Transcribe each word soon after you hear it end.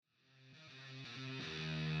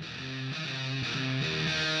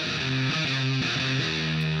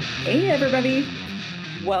Hey, everybody.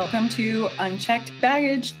 Welcome to Unchecked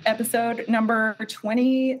Baggage, episode number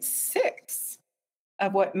 26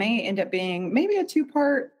 of what may end up being maybe a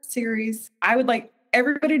two-part series. I would like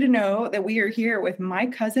everybody to know that we are here with my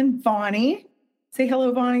cousin, Vonnie. Say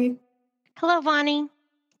hello, Vonnie. Hello, Vonnie.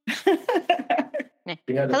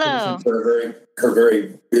 We had to Hello. put her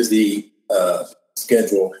very busy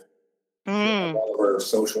schedule. All of her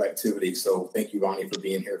social activities. So thank you, Vonnie, for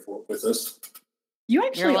being here with us. You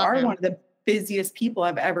actually are one of the busiest people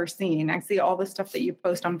I've ever seen. I see all the stuff that you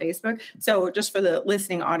post on Facebook. So just for the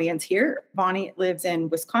listening audience here, Vonnie lives in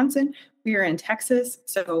Wisconsin. We are in Texas,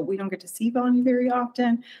 so we don't get to see Vonnie very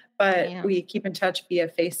often, but we keep in touch via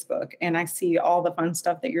Facebook. And I see all the fun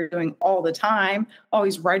stuff that you're doing all the time,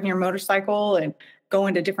 always riding your motorcycle and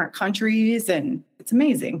going to different countries. And it's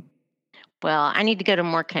amazing. Well, I need to go to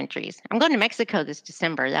more countries. I'm going to Mexico this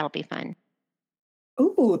December. That'll be fun.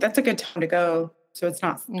 Ooh, that's a good time to go. So it's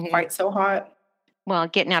not quite so hot. Well,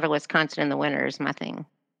 getting out of Wisconsin in the winter is my thing.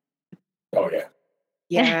 Oh, yeah.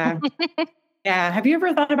 Yeah. Yeah. Have you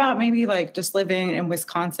ever thought about maybe like just living in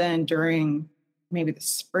Wisconsin during maybe the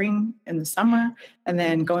spring and the summer and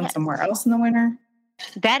then going somewhere else in the winter?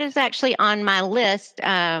 That is actually on my list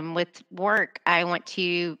with work. I want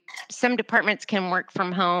to, some departments can work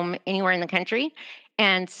from home anywhere in the country.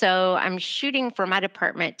 And so I'm shooting for my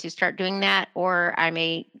department to start doing that, or I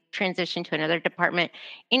may transition to another department.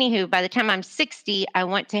 Anywho, by the time I'm 60, I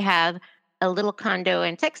want to have a little condo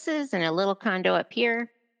in Texas and a little condo up here.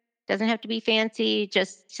 Doesn't have to be fancy,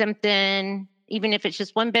 just something, even if it's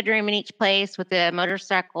just one bedroom in each place with a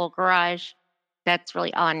motorcycle garage. That's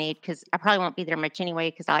really all I need because I probably won't be there much anyway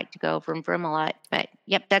because I like to go vroom vroom a lot. But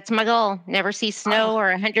yep, that's my goal. Never see snow or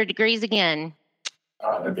 100 degrees again.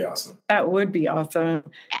 Oh, that'd be awesome. That would be awesome.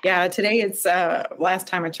 Yeah, today it's last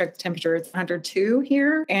time I checked the temperature, it's 102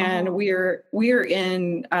 here. And we're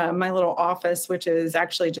in my little office, which is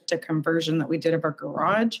actually just a conversion that we did of our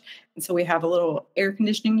garage. And so we have a little air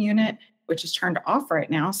conditioning unit, which is turned off right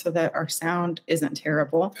now so that our sound isn't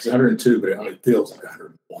terrible. It's 102, but it only feels like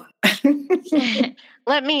 101.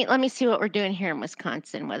 Let me see what we're doing here in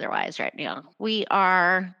Wisconsin weather-wise right now. We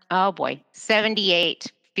are,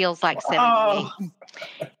 78. Feels like 78. Oh.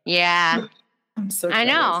 Yeah. I'm so jealous. I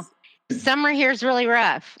know. Summer here is really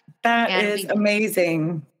rough. That is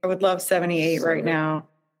amazing. I would love 78 right now.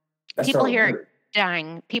 People here are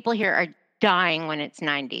dying. People here are dying when it's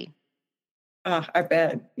 90. I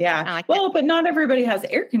bet. Yeah. I like but not everybody has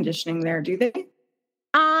air conditioning there, do they?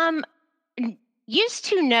 Used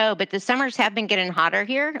to know, but the summers have been getting hotter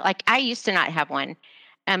here. Like I used to not have one.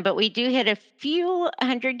 But we do hit a few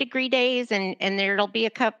 100-degree days, and there'll be a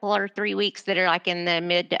couple or 3 weeks that are like in the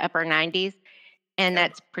mid to upper 90s, and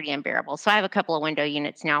that's pretty unbearable. So I have a couple of window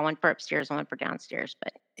units now, one for upstairs and one for downstairs.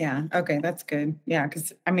 But yeah, okay, that's good. Yeah,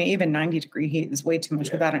 because I mean, even 90-degree heat is way too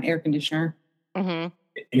much without an air conditioner. Mm-hmm.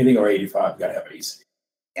 Anything over 85, you gotta have AC.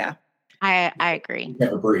 Yeah, I agree.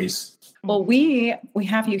 Have a breeze. Well, we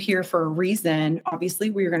have you here for a reason. Obviously,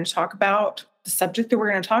 we're going to talk about the subject that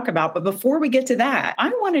we're going to talk about. But before we get to that, I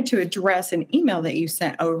wanted to address an email that you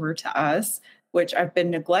sent over to us, which I've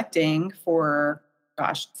been neglecting for,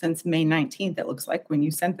 since May 19th, it looks like, when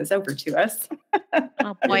you sent this over to us.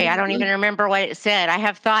 Oh, boy, I don't even remember what it said. I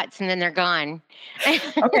have thoughts and then they're gone.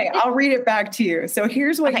 Okay, I'll read it back to you. So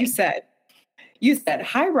here's what you said. You said,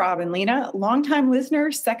 "Hi, Rob and Lena, longtime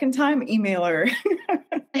listener, second-time emailer."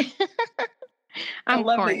 I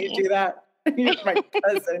love corny. that you do that. You're my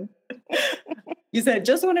cousin. You said,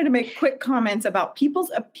 "Just wanted to make quick comments about people's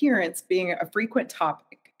appearance being a frequent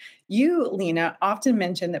topic. You, Lena, often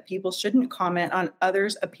mention that people shouldn't comment on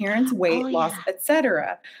others' appearance, weight loss,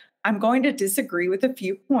 etc. I'm going to disagree with a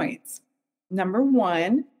few points. Number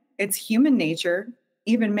one, it's human nature,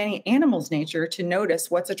 even many animals' nature, to notice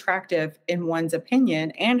what's attractive in one's opinion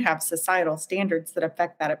and have societal standards that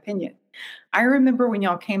affect that opinion. I remember when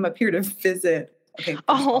y'all came up here to visit." Okay.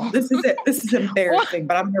 This is it. This is embarrassing,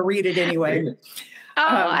 but I'm going to read it anyway.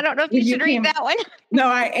 I don't know if you should read that one. No,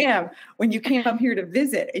 I am. When you came up here to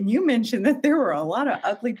visit and you mentioned that there were a lot of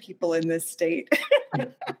ugly people in this state.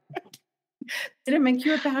 Didn't make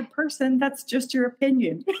you a bad person. That's just your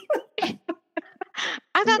opinion.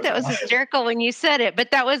 I thought that was hysterical when you said it,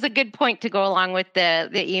 but that was a good point to go along with the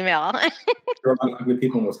email. There are ugly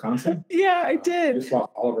people in Wisconsin? Yeah, I did. Just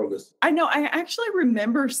all over this. I know. I actually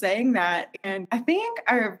remember saying that. And I think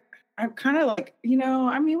I'm kind of like,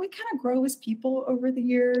 I mean, we kind of grow as people over the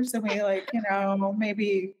years and we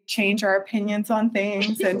maybe change our opinions on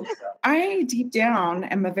things. And I deep down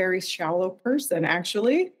am a very shallow person,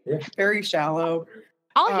 actually. Yeah. Very shallow.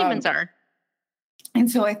 All humans are. And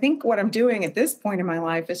so I think what I'm doing at this point in my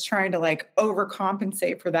life is trying to like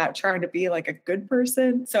overcompensate for that, trying to be like a good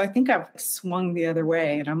person. So I think I've swung the other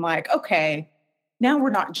way and I'm like, okay, now we're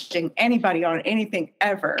not judging anybody on anything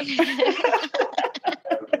ever.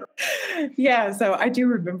 Yeah. So I do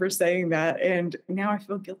remember saying that and now I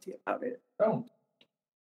feel guilty about it. Oh,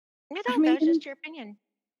 That was just your opinion.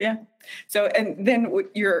 Yeah. So, and then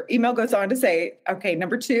your email goes on to say, okay,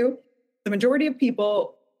 number 2, the majority of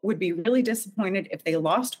people would be really disappointed if they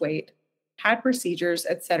lost weight, had procedures,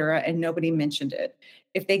 etc., and nobody mentioned it.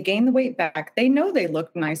 If they gain the weight back, they know they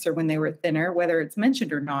looked nicer when they were thinner, whether it's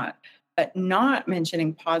mentioned or not. But not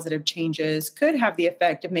mentioning positive changes could have the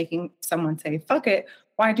effect of making someone say, fuck it,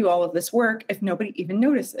 why do all of this work if nobody even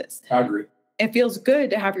notices? I agree. It feels good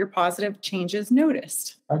to have your positive changes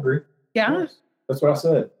noticed. I agree. Yeah. Yes. That's what I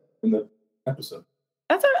said in the episode.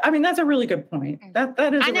 That's a really good point. That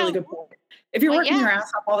is a really good point. If you're working your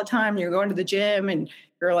ass off all the time, you're going to the gym and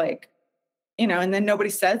you're like, and then nobody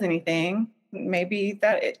says anything, maybe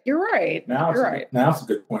you're right. Now it's a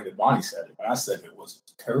good point that Bonnie said it, but I said it was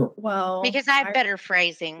terrible. Well, because I have better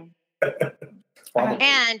phrasing.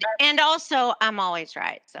 And also I'm always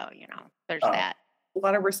right. So, there's that. A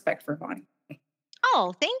lot of respect for Bonnie.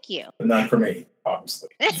 Oh, thank you. But not for me, obviously.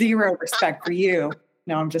 0 respect for you.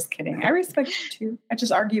 No, I'm just kidding. I respect you too. I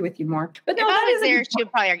just argue with you more. But no, if I was there,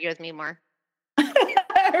 she'd probably argue with me more.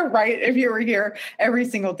 Right. If you were here every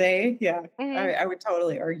single day. Yeah. Mm-hmm. I would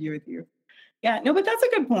totally argue with you. Yeah. No, but that's a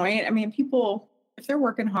good point. I mean, people, if they're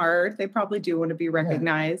working hard, they probably do want to be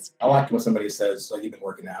recognized. I like when somebody says, like, you've been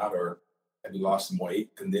working out or have you lost some weight?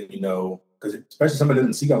 And then, because especially somebody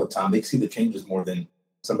doesn't see you all the time, they see the changes more than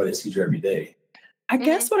somebody that sees you every day. I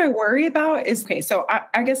guess what I worry about is, okay, so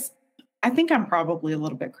I think I'm probably a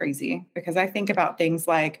little bit crazy because I think about things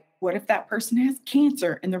like, what if that person has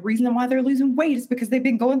cancer and the reason why they're losing weight is because they've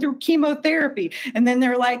been going through chemotherapy. And then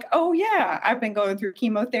they're like, oh yeah, I've been going through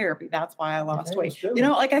chemotherapy. That's why I lost weight. Sure.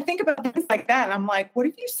 Like I think about things like that. And I'm like, what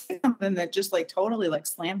if you say something that just like totally like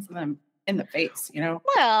slams them in the face,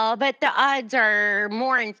 Well, but the odds are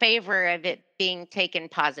more in favor of it being taken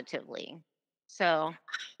positively. So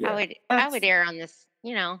I would err on this,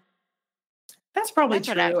 That's probably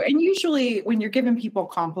true. And usually when you're giving people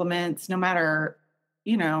compliments, no matter,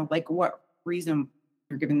 like what reason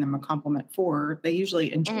you're giving them a compliment for, they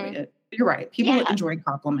usually enjoy it. You're right. People enjoy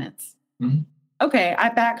compliments. Mm-hmm. Okay. I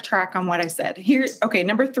backtrack on what I said. Okay.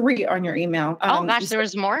 Number 3 on your email. Oh gosh, there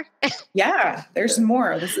was more? Yeah, there's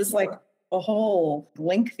more. This is like a whole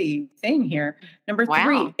lengthy thing here. Number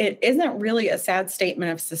 3, it isn't really a sad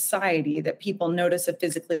statement of society that people notice a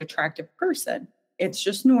physically attractive person. It's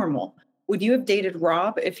just normal. Would you have dated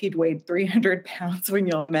Rob if he'd weighed 300 pounds when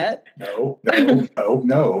y'all met? No.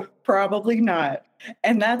 Probably not.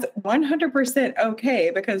 And that's 100%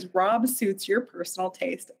 okay because Rob suits your personal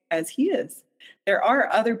taste as he is. There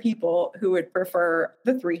are other people who would prefer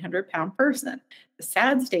the 300-pound person. The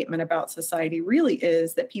sad statement about society really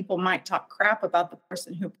is that people might talk crap about the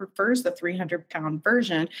person who prefers the 300-pound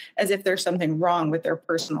version as if there's something wrong with their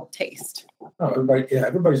personal taste. Oh,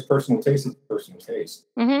 everybody's personal taste is personal taste.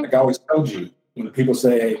 Mm-hmm. Like I always told you, when people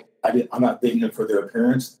say, I'm not dating them for their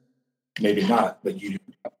appearance, maybe not, but you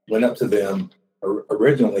went up to them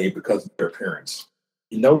originally because of their appearance.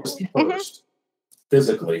 You noticed them first,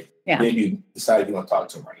 physically, then you decide you want to talk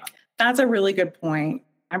to them or not. That's a really good point.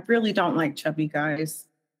 I really don't like chubby guys,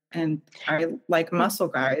 and I like muscle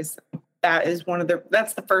guys. That's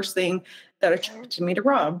the first thing that attracted me to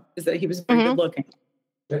Rob, is that he was very good looking.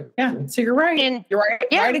 Yeah. So you're right. And you're right.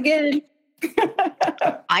 Yeah. Right again.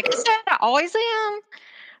 Like I said, I always am.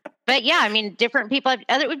 But yeah, I mean, different people.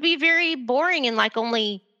 It would be very boring, and like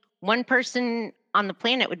only one person on the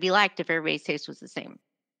planet would be liked if everybody's taste was the same.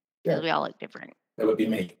 Because we all look different. That would be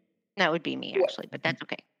me. That would be me, actually, but that's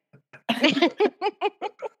okay.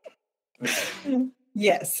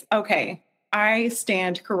 Yes. Okay. I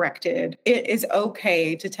stand corrected. It is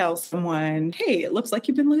okay to tell someone, hey, it looks like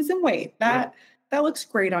you've been losing weight. That looks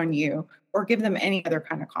great on you. Or give them any other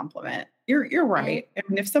kind of compliment. You're right. I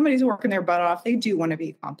mean, if somebody's working their butt off, they do want to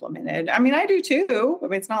be complimented. I mean, I do too. I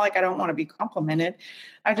mean, it's not like I don't want to be complimented.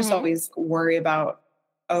 I just always worry about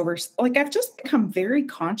I've just become very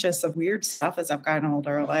conscious of weird stuff as I've gotten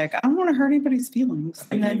older. Like, I don't want to hurt anybody's feelings. I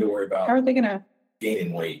think you need to worry about how are they going to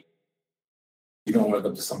gaining weight. You don't want to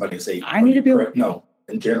go to somebody and say, I need to be no,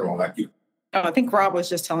 in general, like you. Oh, I think Rob was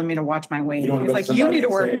just telling me to watch my weight. He's like, you need to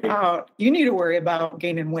worry about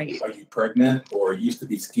gaining weight. Are you pregnant or used to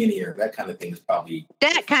be skinnier? That kind of thing is probably.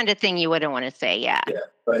 That kind of thing you wouldn't want to say, yeah. Yeah,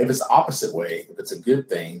 but if it's the opposite way, if it's a good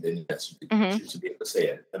thing, then yes, you should be able to say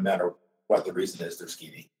it, no matter what the reason is they're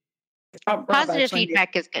skinny. Positive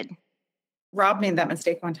feedback is good. Rob made that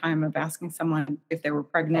mistake one time of asking someone if they were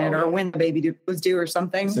pregnant or when the baby was due or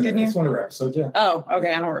something. Didn't you? It's one of our episodes, yeah. Oh,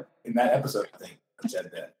 okay. I don't. In that episode, I think I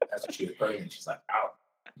said that after she was pregnant, she's like, "Ow."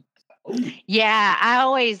 Yeah, I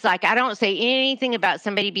always I don't say anything about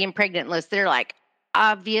somebody being pregnant unless they're like,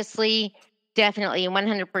 obviously, definitely,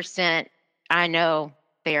 100%. I know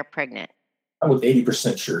they are pregnant. I was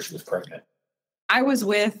 80% sure she was pregnant. I was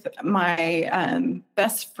with my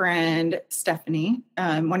best friend, Stephanie,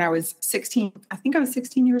 when I was 16. I think I was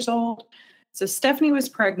 16 years old. So Stephanie was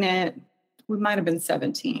pregnant. We might have been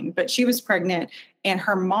 17, but she was pregnant. And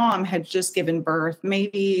her mom had just given birth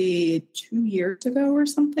maybe 2 years ago or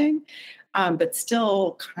something, but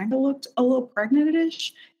still kind of looked a little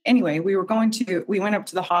pregnant-ish. Anyway, we went up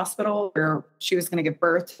to the hospital where she was going to give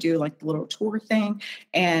birth to do like the little tour thing.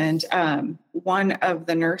 And one of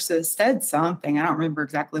the nurses said something, I don't remember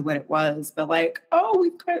exactly what it was, but like, oh,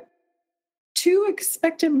 we've got 2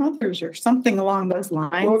 expectant mothers or something along those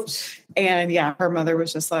lines. Whoops. And yeah, her mother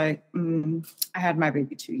was just like, I had my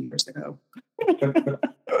baby 2 years ago.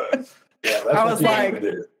 Yeah, I was like,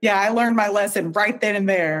 yeah, I learned my lesson right then and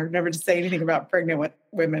there, never to say anything about pregnant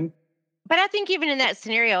women. But I think even in that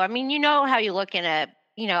scenario, I mean, you know how you look in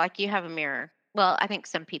like you have a mirror. Well, I think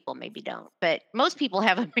some people maybe don't, but most people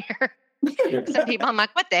have a mirror. Some people, I'm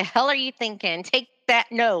like, what the hell are you thinking? Take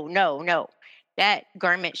that. No. That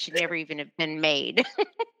garment should never even have been made.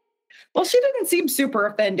 Well, she didn't seem super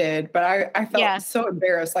offended, but I felt so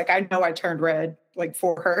embarrassed. Like, I know I turned red, like,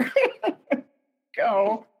 for her.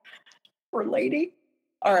 Go. Poor lady.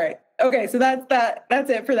 All right. Okay. So that's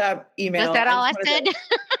it for that email. Was that all I said?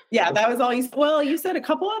 Yeah, that was all you said. Well, you said a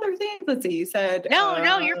couple other things. Let's see. You said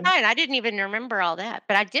no, you're fine. I didn't even remember all that,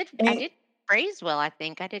 but I did phrase well. I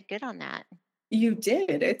think I did good on that. You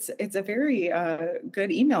did. It's a very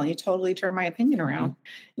good email. You totally turned my opinion around.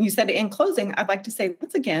 And you said, in closing, I'd like to say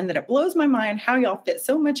once again that it blows my mind how y'all fit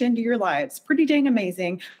so much into your lives. Pretty dang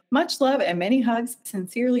amazing. Much love and many hugs.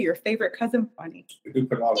 Sincerely, your favorite cousin, Bonnie.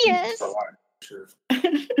 Yes. Sure.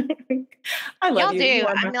 I love y'all you. Do. You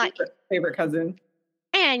are I'm my favorite cousin.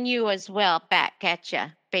 And you as well, back at ya,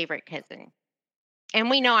 favorite cousin. And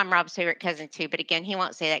we know I'm Rob's favorite cousin too, but again, he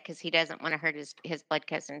won't say that because he doesn't want to hurt his blood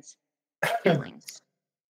cousin's feelings.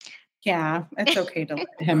 Yeah, it's okay to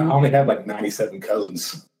let him. I only have like 97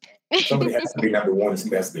 cousins. Somebody has to be number one, and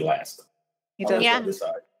somebody has to be last. He does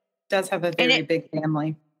have a very big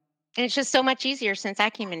family. And it's just so much easier since I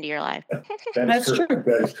came into your life. That's true.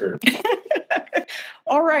 That is true.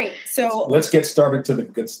 All right. So let's get started to the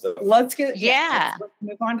good stuff. Let's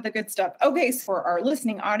move on to the good stuff. Okay. So for our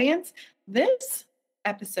listening audience, this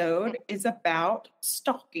episode is about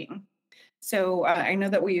stalking. So I know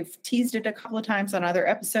that we've teased it a couple of times on other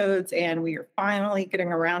episodes, and we are finally getting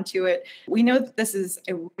around to it. We know that this is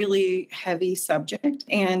a really heavy subject.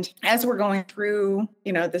 And as we're going through,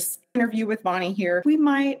 this interview with Bonnie here, we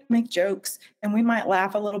might make jokes and we might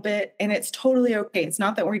laugh a little bit, and it's totally okay. It's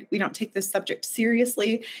not that we don't take this subject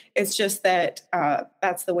seriously. It's just that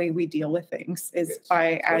that's the way we deal with things, is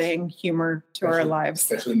by adding humor to our lives.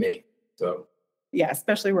 Especially me. So. Yeah,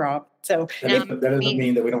 especially Rob. So that doesn't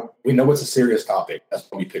mean that we know it's a serious topic. That's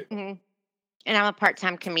what we pick. Mm-hmm. And I'm a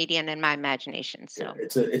part-time comedian in my imagination. So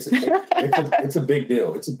it's a big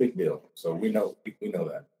deal. It's a big deal. So we know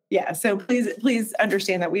that. Yeah. So please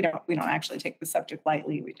understand that we don't actually take the subject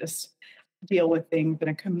lightly. We just deal with things in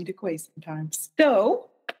a comedic way sometimes. So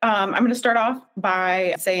I'm going to start off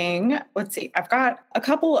by saying, let's see, I've got a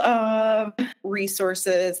couple of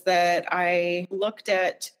resources that I looked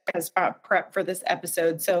at as prep for this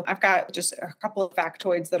episode. So I've got just a couple of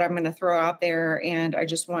factoids that I'm going to throw out there. And I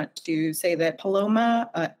just want to say that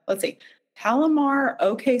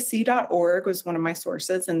PalomarOKC.org was one of my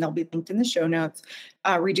sources, and they'll be linked in the show notes.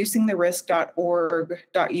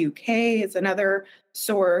 ReducingTheRisk.org.uk is another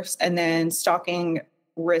source. And then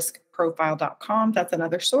StalkingRiskProfile.com, that's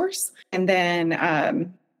another source. And then I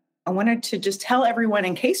wanted to just tell everyone,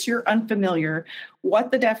 in case you're unfamiliar,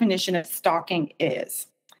 what the definition of stalking is.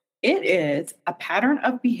 It is a pattern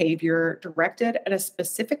of behavior directed at a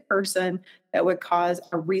specific person that would cause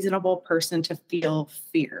a reasonable person to feel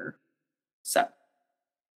fear. So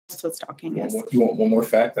that's what stalking is. You want one more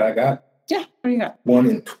fact that I got? Yeah, what do you got?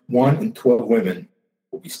 1 in 12 women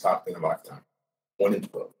will be stalked in a lifetime. 1 in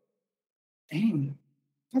 12. Dang.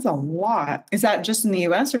 That's a lot. Is that just in the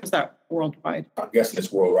U.S. or is that worldwide? I'm guessing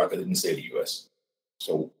it's worldwide. I didn't say the U.S.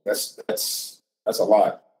 So that's a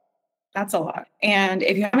lot. That's a lot. And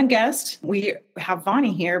if you haven't guessed, we have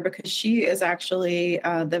Bonnie here because she is actually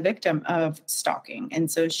the victim of stalking.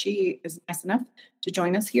 And so she is nice enough to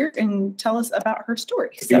join us here and tell us about her story.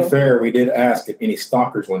 To be fair, we did ask if any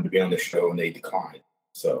stalkers wanted to be on the show, and they declined.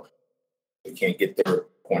 So we can't get their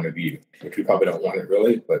point of view, which we probably don't want it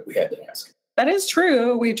really, but we had to ask. That is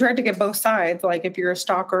true. We tried to get both sides. Like if you're a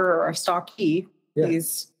stalker or a stalkee,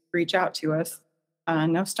 please reach out to us.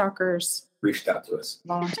 No stalkers reached out to us.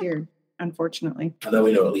 Volunteered, unfortunately. I know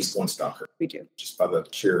we know at least one stalker. We do. Just by the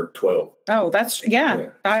sheer 12. Oh, that's, that's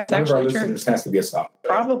one actually of our true. listeners has to be a stalker.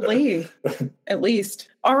 Probably, at least.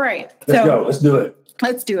 All right. Let's go. Let's do it.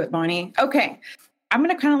 Let's do it, Bonnie. Okay. I'm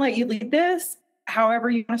going to kind of let you lead this. However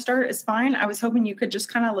you want to start is fine. I was hoping you could just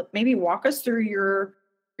kind of maybe walk us through your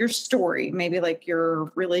story, maybe like your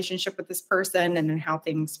relationship with this person and then how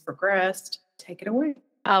things progressed. Take it away.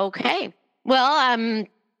 Okay. Well,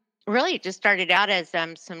 really it just started out as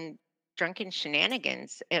some drunken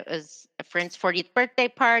shenanigans. It was a friend's 40th birthday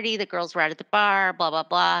party. The girls were out at the bar, blah, blah,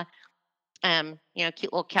 blah.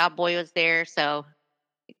 Cute little cowboy was there. So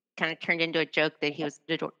it kind of turned into a joke that he was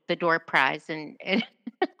the door prize. And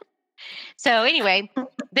so anyway,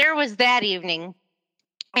 there was that evening.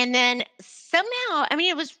 And then somehow,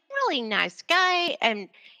 it was really nice guy and,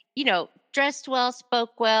 dressed well,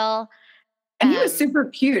 spoke well. And he was super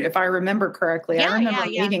cute, if I remember correctly. Yeah, I remember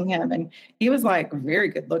meeting him and he was like very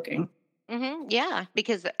good looking. Mm-hmm, yeah,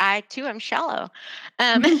 because I too am shallow.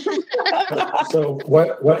 So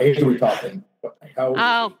what age are we talking? How old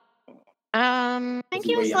I think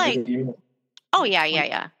he was like, oh yeah.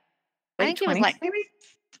 I think he was like, maybe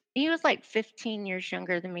he was like 15 years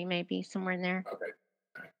younger than me, maybe somewhere in there. Okay.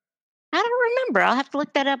 I don't remember. I'll have to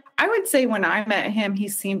look that up. I would say when I met him, he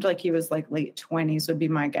seemed like he was like late 20s would be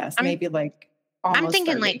my guess. Maybe like almost I'm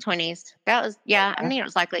thinking 30. late 20s. That was, I think it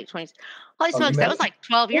was like late 20s. Holy smokes, that was like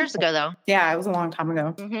 12 years ago though. Yeah, it was a long time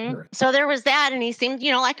ago. Mm-hmm. So there was that, and he seemed,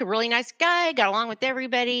 like a really nice guy, got along with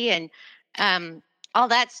everybody and all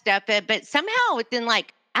that stuff. But somehow within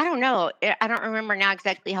like, I don't know, I don't remember now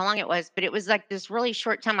exactly how long it was, but it was like this really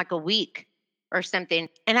short time, like a week or something.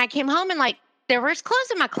 And I came home and like, there was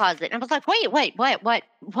clothes in my closet. And I was like, wait, what?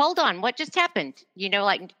 Hold on. What just happened?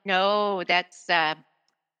 No, that's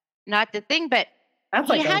not the thing. But that's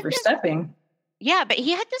like overstepping. But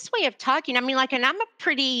he had this way of talking. And I'm a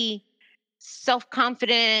pretty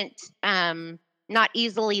self-confident, not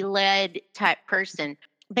easily led type person.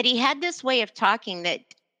 But he had this way of talking that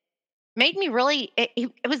made me really,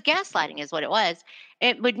 it was gaslighting is what it was.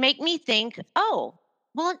 It would make me think, oh,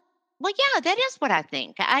 well, yeah, that is what I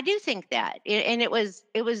think. I do think that. And it was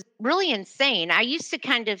really insane. I used to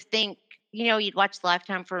kind of think, you'd watch the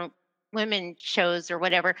Lifetime for Women shows or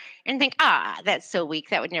whatever and think, that's so weak.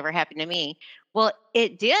 That would never happen to me. Well,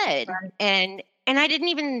 it did. Right. And I didn't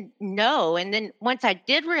even know. And then once I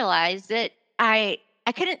did realize it, I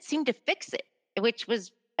couldn't seem to fix it, which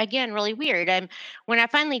was, again, really weird. When I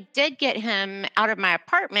finally did get him out of my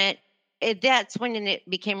apartment, that's when it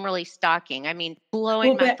became really stalking.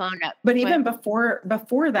 Blowing my phone up. But even before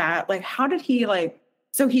that, like, how did he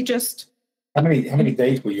so he just. How many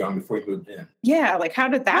days were you on before he moved in? Yeah. Like, how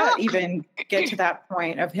did that even get to that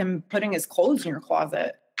point of him putting his clothes in your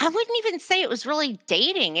closet? I wouldn't even say it was really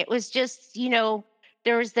dating. It was just,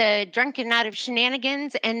 there was the drunken night of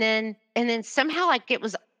shenanigans. And then somehow like it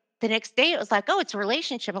was the next day, it was like, oh, it's a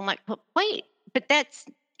relationship. I'm like, but wait, but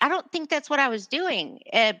I don't think that's what I was doing.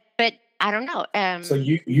 But I don't know. So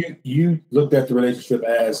you looked at the relationship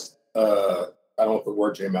as I don't want to put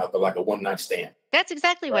words in your mouth, but like a one-night stand. That's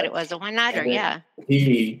exactly what it was, a one-nighter. Yeah.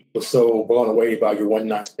 He was so blown away by your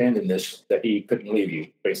one-night standingness that he couldn't leave you,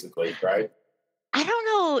 basically, right? I don't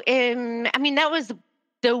know. That was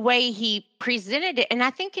the way he presented it, and I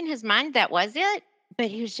think in his mind that was it. But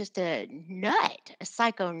he was just a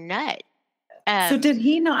psycho nut. So did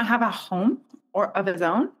he not have a home or of his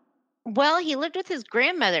own? Well, he lived with his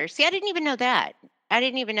grandmother. See, I didn't even know that.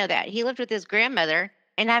 He lived with his grandmother,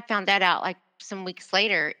 and I found that out like some weeks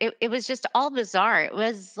later. It was just all bizarre. It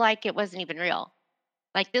was like it wasn't even real.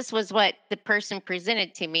 Like this was what the person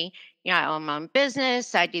presented to me. I own my own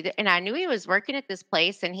business. I do that. And I knew he was working at this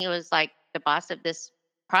place, and he was like the boss of this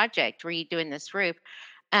project redoing this roof.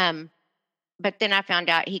 But then I found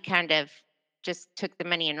out he kind of just took the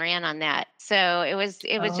money and ran on that. So it was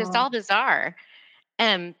just all bizarre.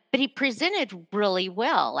 But he presented really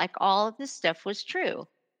well. Like all of this stuff was true.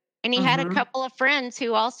 And he had a couple of friends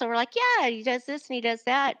who also were like, yeah, he does this and he does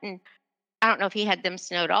that. And I don't know if he had them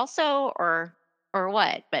snowed also or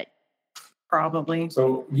what, but probably.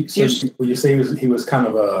 So you say he was kind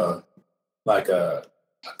of a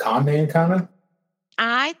con man kind of?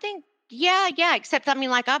 I think, yeah. Except,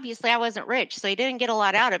 obviously I wasn't rich, so he didn't get a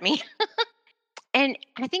lot out of me. And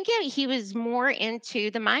I think he was more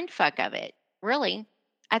into the mind fuck of it, really.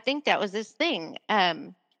 I think that was his thing.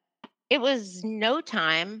 It was no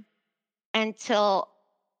time until,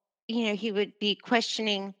 he would be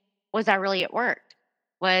questioning Was I really at work?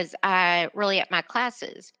 Was I really at my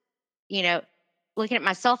classes? You know, looking at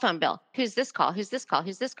my cell phone bill. Who's this call? Who's this call?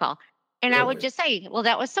 Who's this call? And I would Really? just say, well,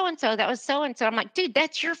 that was so and so. That was so and so. I'm like, dude,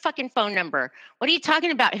 that's your fucking phone number. What are you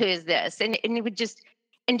talking about? Who is this? And it would just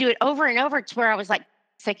and do it over and over to where I was like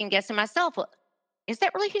second guessing myself. Well, is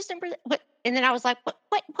that really whose number? What? And then I was like,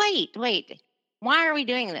 what? Wait. Why are we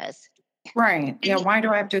doing this? Right. Yeah. And, Why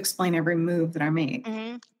do I have to explain every move that I make?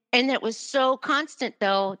 mhm. And it was so constant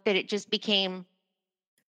though that it just became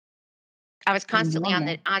I was constantly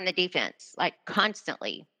Normal. on the defense, like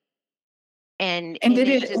constantly. And And did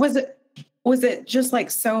it it just was it just like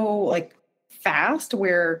so like fast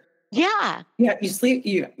where yeah. you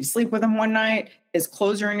sleep with him one night, his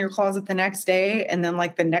clothes are in your closet the next day, and then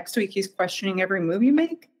like the next week he's questioning every move you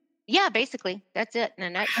make? Yeah, basically. That's it in a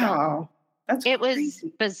nutshell. Wow. That's It was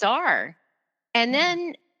crazy. bizarre. And Yeah.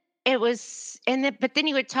 then it was but then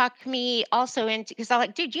he would talk me also into because I'm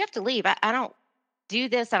like, dude, you have to leave. I don't do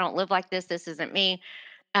this. I don't live like this. This isn't me.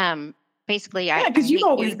 Basically Yeah, I because hate you.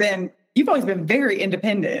 you've always been very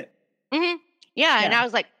independent. Hmm. Yeah. And Yeah. I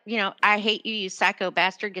was like, I hate you, you psycho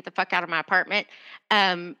bastard. Get the fuck out of my apartment.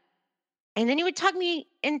 Um, and then he would talk me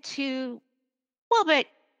into, well, but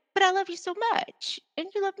I love you so much. And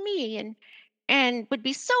you love me and would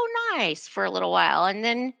be so nice for a little while. And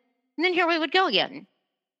then here we would go again.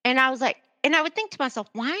 And I was like, and I would think to myself,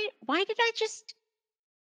 why did I just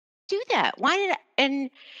do that? Why did I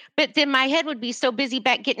but then my head would be so busy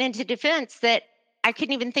back getting into defense that I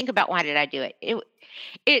couldn't even think about why did I do it.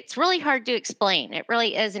 It's really hard to explain. It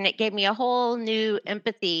really is. And it gave me a whole new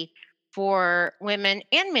empathy for women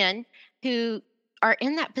and men who are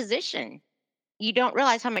in that position. You don't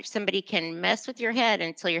realize how much somebody can mess with your head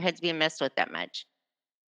until your head's being messed with that much.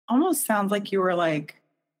 Almost sounds like you were like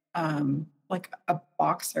a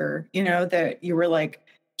boxer, that you were like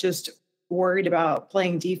just worried about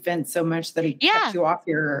playing defense so much that he Yeah,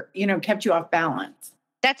 kept you off balance.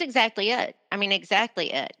 that's exactly it. I mean,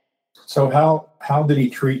 exactly it. So how did he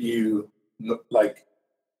treat you? Like,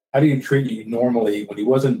 how did he treat you normally when he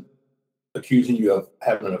wasn't accusing you of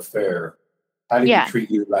having an affair? How did he Yeah. treat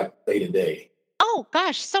you like day to day? Oh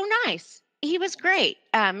gosh, so nice. He was great.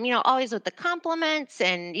 Always with the compliments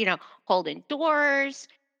and, holding doors,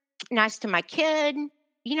 nice to my kid.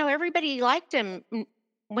 Everybody liked him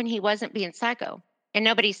when he wasn't being psycho. And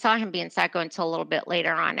nobody saw him being psycho until a little bit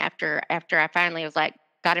later on after I finally was like,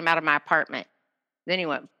 got him out of my apartment. Then he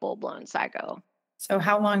went full blown psycho. So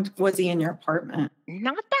how long was he in your apartment?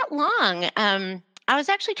 Not that long. I was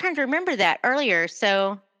actually trying to remember that earlier.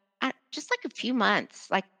 So just like a few months,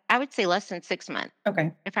 like I would say less than 6 months.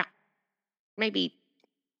 Okay. If I maybe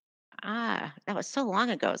that was so long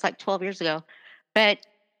ago. It's like 12 years ago. But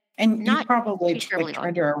And you not probably too terribly long.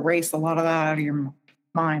 tried to erase a lot of that out of your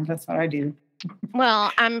mind. That's what I do.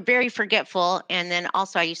 Well, I'm very forgetful, and then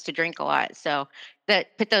also I used to drink a lot. So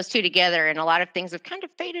put those two together, and a lot of things have kind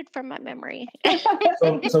of faded from my memory.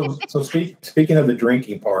 So speaking of the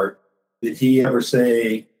drinking part, did he ever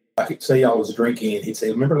say, I could say I was drinking, and he'd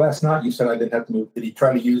say, "Remember last night you said I didn't have to move." Did he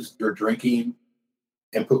try to use your drinking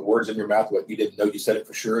and put words in your mouth what you didn't know you said it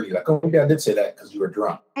for sure? And you're like, "Oh yeah, I did say that because you were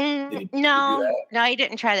drunk." Did he do No, that? no, he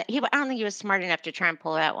didn't try that. I don't think he was smart enough to try and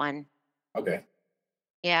pull that one. Okay.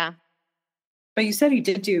 Yeah. But you said he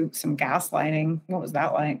did do some gaslighting. What was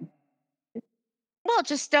that like? Well,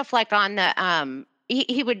 just stuff like on the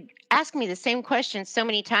he would ask me the same question so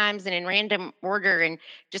many times and in random order and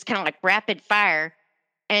just kind of like rapid fire.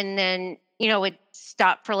 And then, would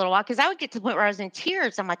stop for a little while because I would get to the point where I was in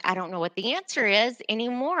tears. I'm like, I don't know what the answer is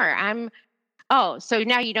anymore. Oh, so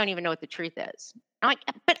now you don't even know what the truth is. I'm like,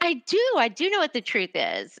 but I do know what the truth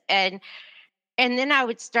is. And then I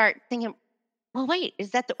would start thinking, well, wait,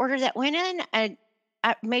 is that the order that went in? And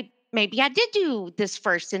maybe I did do this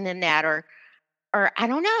first and then that, or I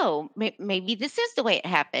don't know, maybe this is the way it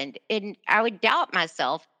happened. And I would doubt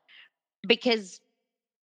myself because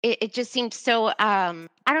it just seemed so, I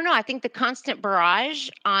don't know. I think the constant barrage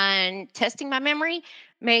on testing my memory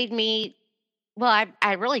made me, well,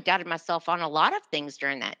 I really doubted myself on a lot of things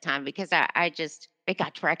during that time because it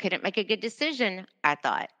got to where I couldn't make a good decision, I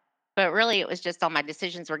thought. But really, it was just all my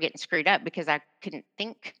decisions were getting screwed up because I couldn't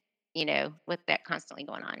think, with that constantly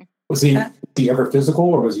going on. Was he ever physical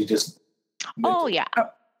or was he just mental? Oh, yeah. Oh,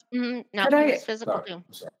 No, could he was physical Sorry, too. I'm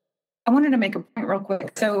sorry. I wanted to make a point real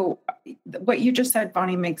quick. So what you just said,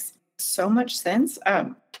 Bonnie, makes so much sense.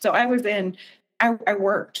 So I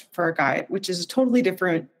worked for a guy, which is a totally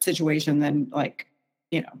different situation than like,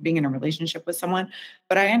 being in a relationship with someone.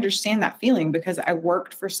 But I understand that feeling because I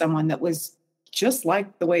worked for someone that was just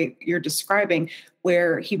like the way you're describing,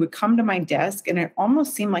 where he would come to my desk and it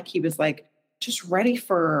almost seemed like he was like just ready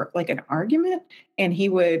for like an argument. And he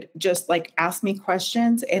would just like ask me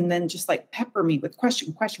questions and then just like pepper me with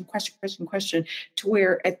question to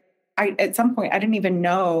where at some point I didn't even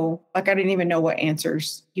know what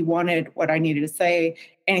answers he wanted, what I needed to say,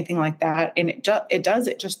 anything like that. And it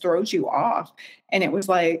just throws you off. And it was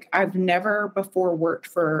like, I've never before worked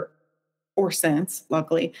for, or since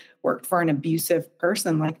luckily worked for an abusive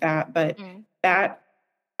person like that. But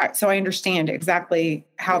so I understand exactly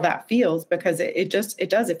how that feels, because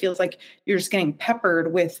it feels like you're just getting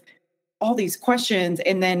peppered with all these questions,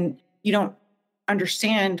 and then you don't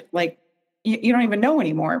understand, like you don't even know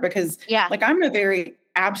anymore, because like I'm a very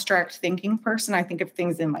abstract thinking person. I think of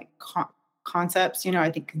things in like concepts, I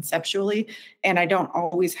think conceptually, and I don't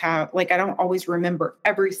always remember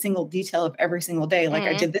every single detail of every single day. Like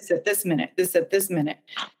I did this at this minute,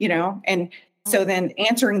 and so then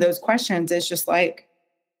answering those questions is just like,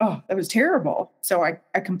 oh, that was terrible. So I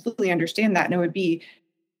completely understand that. And it would be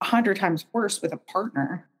 100 times worse with a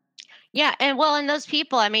partner. Yeah. And those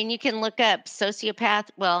people, I mean, you can look up sociopath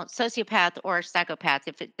or psychopath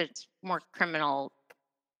if it's more criminal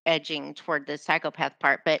edging toward the psychopath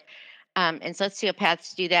part. But, and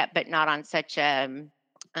sociopaths do that, but not on such I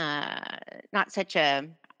want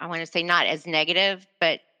to say not as negative,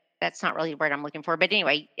 but that's not really the word I'm looking for. But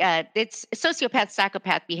anyway, it's sociopath,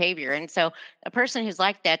 psychopath behavior. And so a person who's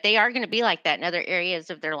like that, they are going to be like that in other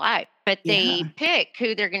areas of their life, but they pick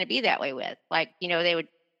who they're going to be that way with. Like, they would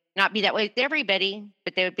not be that way with everybody,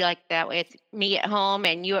 but they would be like that with me at home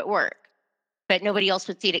and you at work. But nobody else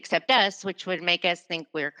would see it except us, which would make us think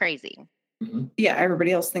we're crazy. Mm-hmm. Yeah,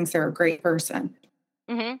 everybody else thinks they're a great person.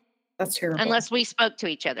 Mm-hmm. That's terrible. Unless we spoke to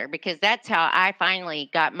each other, because that's how I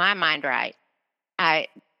finally got my mind right. I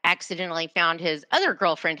accidentally found his other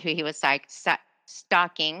girlfriend who he was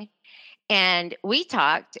stalking, and we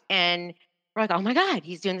talked, and we're like, oh my God,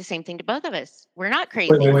 he's doing the same thing to both of us. We're not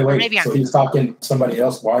crazy. Wait. Maybe so he's stalking somebody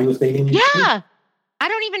else while he was dating you? Yeah. I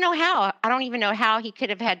don't even know how he could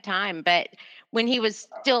have had time, but when he was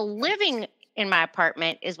still living in my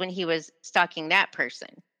apartment is when he was stalking that person.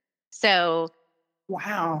 So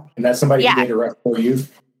wow. And that's somebody who dated right for you?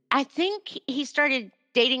 I think he started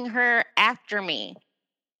dating her after me.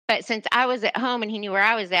 But since I was at home and he knew where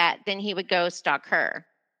I was at, then he would go stalk her.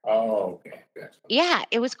 Oh, okay. Gotcha. Yeah,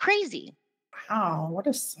 it was crazy. Wow, what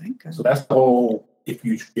a psycho. So that's the whole, if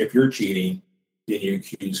you're cheating, then you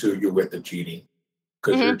accuse who you're with of cheating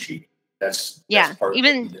because you're cheating. That's part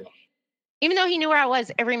even though he knew where I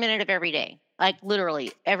was every minute of every day, like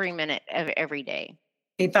literally every minute of every day.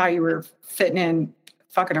 He thought you were fitting in,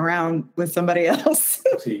 fucking around with somebody else.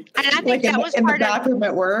 And I think that was in the bathroom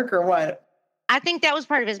at work or what? I think that was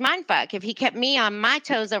part of his mind fuck. If he kept me on my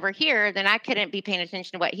toes over here, then I couldn't be paying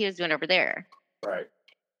attention to what he was doing over there. Right.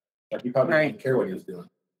 Like he probably didn't care what he was doing.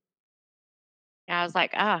 And I was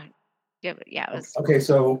like, it was okay.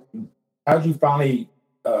 So how'd you finally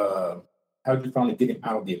get him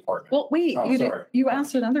out of the apartment? Well, wait, you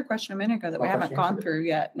asked another question a minute ago that we haven't gone through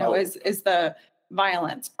yet. No, is the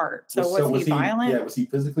violence part. So was he violent? Yeah, was he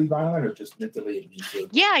physically violent or just mentally abusive?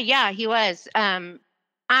 Yeah, he was. I'm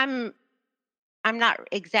not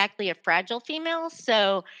exactly a fragile female,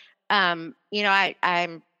 so I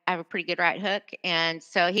have a pretty good right hook, and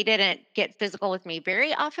so he didn't get physical with me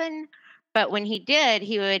very often. But when he did,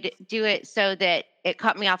 he would do it so that it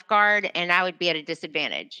caught me off guard, and I would be at a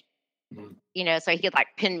disadvantage. Mm-hmm. So he could like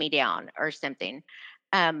pin me down or something.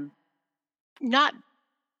 Not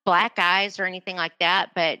black eyes or anything like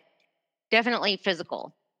that, but definitely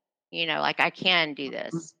physical. Like I can do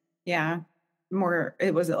this. Yeah, more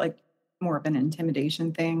of an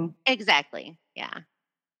intimidation thing. Exactly. Yeah.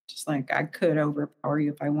 Just like I could overpower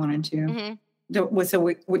you if I wanted to. Mm-hmm.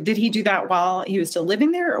 So did he do that while he was still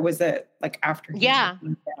living there, or was it like after?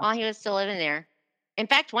 While he was still living there. In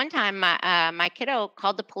fact, one time my kiddo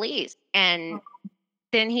called the police, and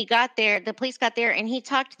then he got there. The police got there, and he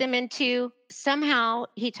talked them into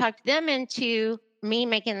me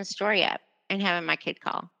making the story up and having my kid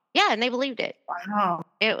call. Yeah, and they believed it. Wow,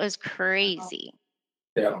 it was crazy.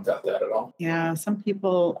 Yeah, I don't doubt that at all. Yeah, some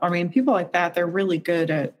people, people like that, they're really good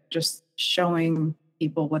at just showing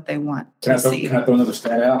people what they want to see. Can I throw another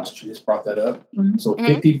stat out? She just brought that up. Mm-hmm. So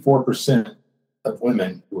 54% of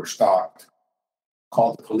women who were stalked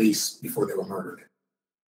called the police before they were murdered.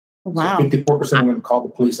 Wow. So 54% of women called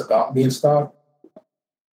the police about being stalked,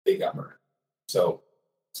 they got murdered. So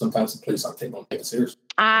sometimes the police don't take it seriously.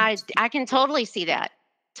 I can totally see that.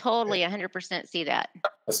 Totally 100% see that.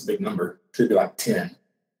 That's a big number. Should be like 10.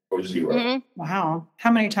 Or 0. Mm-hmm. Wow.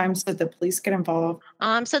 How many times did the police get involved?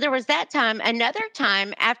 So there was that time. Another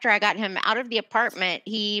time after I got him out of the apartment,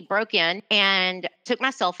 he broke in and took my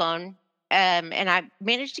cell phone and I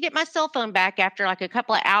managed to get my cell phone back after like a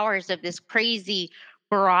couple of hours of this crazy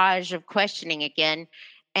barrage of questioning again.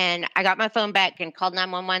 And I got my phone back and called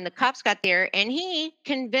 911. The cops got there and he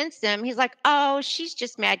convinced them. He's like, oh, she's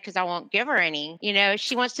just mad because I won't give her any.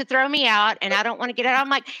 She wants to throw me out and I don't want to get out. I'm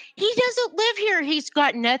like, he doesn't live here. He's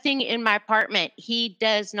got nothing in my apartment. He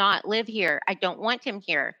does not live here. I don't want him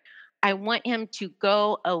here. I want him to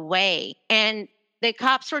go away. And the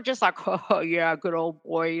cops were just like, oh, yeah, good old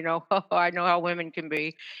boy. I know how women can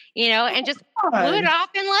be, and just blew it off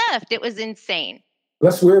and left. It was insane.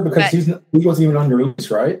 That's weird because he wasn't even on your lease,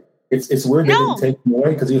 right? It's weird they didn't take him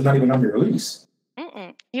away because he was not even on your lease.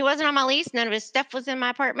 He wasn't on my lease. None of his stuff was in my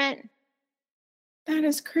apartment. That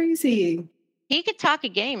is crazy. He could talk a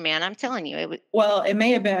game, man. I'm telling you. Well, it may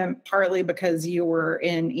have been partly because you were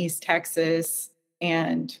in East Texas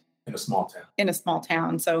and in a small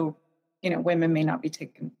town. So, women may not be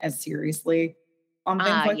taken as seriously on things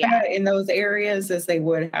like that in those areas as they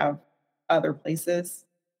would have other places.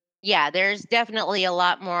 Yeah, there's definitely a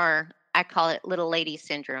lot more. I call it little lady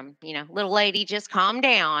syndrome. Little lady, just calm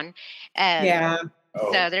down. So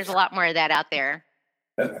there's a lot more of that out there.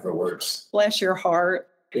 That never works. Bless your heart.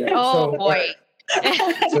 Yeah. Oh, boy.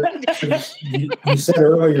 You said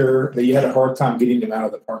earlier that you had a hard time getting him out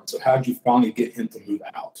of the apartment. So how did you finally get him to move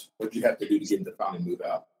out? What did you have to do to get him to finally move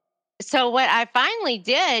out? So what I finally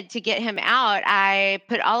did to get him out, I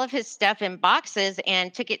put all of his stuff in boxes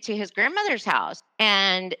and took it to his grandmother's house.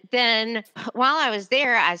 And then while I was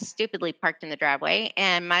there, I stupidly parked in the driveway.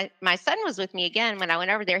 And my son was with me again when I went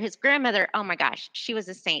over there. His grandmother, oh my gosh, she was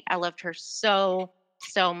a saint. I loved her so,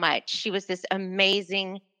 so much. She was this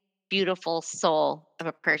amazing, beautiful soul of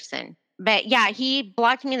a person. But yeah, he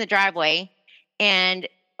blocked me in the driveway and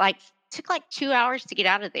took 2 hours to get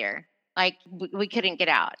out of there. We couldn't get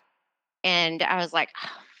out. And I was like,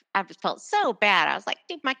 I just felt so bad. I was like,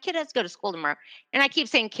 dude, my kid has to go to school tomorrow. And I keep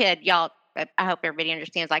saying kid, y'all, I hope everybody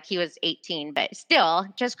understands, he was 18, but still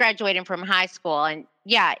just graduating from high school. And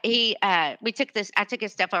yeah, I took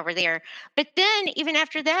his stuff over there. But then even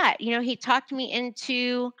after that, he talked me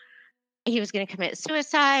into, he was going to commit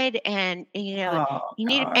suicide and,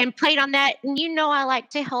 and played on that. And, I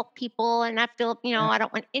like to help people and I feel, I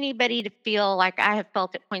don't want anybody to feel like I have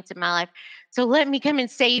felt at points in my life. So let me come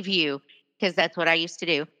and save you, because that's what I used to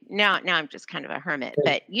do. Now I'm just kind of a hermit,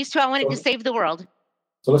 but used to I wanted to save the world.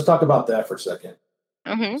 So let's talk about that for a second.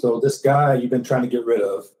 Mm-hmm. So this guy you've been trying to get rid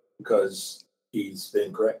of because he's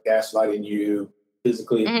been gaslighting you,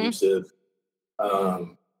 physically abusive,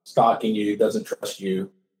 stalking you, doesn't trust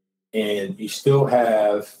you, and you still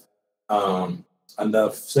have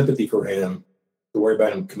enough sympathy for him to worry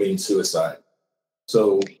about him committing suicide.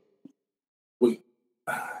 So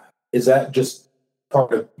is that just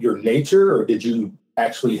part of your nature, or did you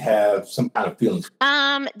actually have some kind of feelings?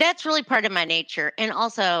 That's really part of my nature. And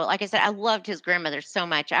also, like I said, I loved his grandmother so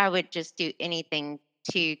much. I would just do anything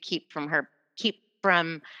to keep from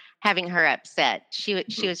having her upset. She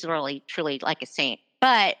was really, truly like a saint.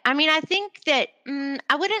 But I mean, I think that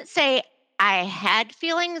I wouldn't say I had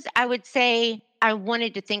feelings. I would say I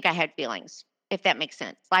wanted to think I had feelings, if that makes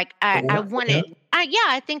sense. I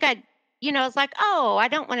think it's like, oh,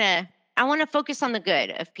 I want to focus on the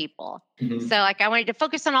good of people. Mm-hmm. So I wanted to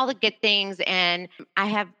focus on all the good things. And I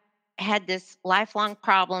have had this lifelong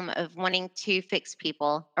problem of wanting to fix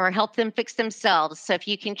people or help them fix themselves. So if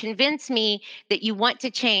you can convince me that you want to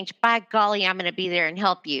change, by golly, I'm going to be there and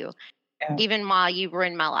help you, even while you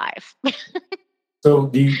ruin my life. So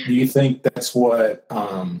do you think that's what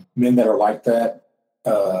men that are like that,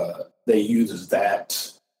 they use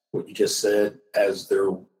that, what you just said, as their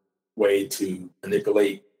way to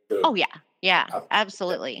manipulate? Oh, yeah,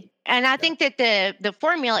 absolutely. And I think that the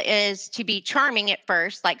formula is to be charming at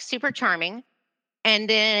first, super charming, and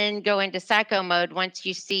then go into psycho mode once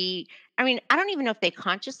you see. I mean, I don't even know if they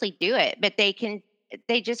consciously do it, but they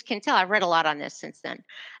just can tell. I've read a lot on this since then.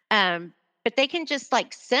 But they can just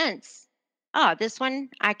sense, oh, this one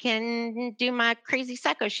I can do my crazy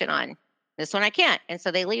psycho shit on. This one I can't. And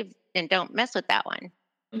so they leave and don't mess with that one.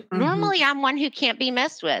 Mm-hmm. Normally, I'm one who can't be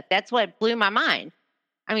messed with. That's what blew my mind.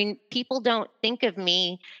 I mean, people don't think of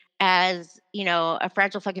me as, a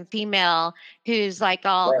fragile fucking female who's right.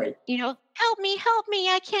 Help me,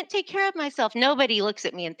 I can't take care of myself. Nobody looks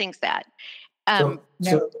at me and thinks that. No,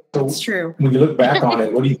 that's true. When you look back on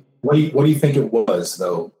it, what do you think it was,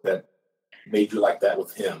 though, that made you like that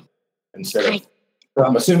with him? I'm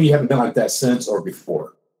assuming you haven't been like that since or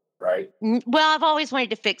before, right? Well, I've always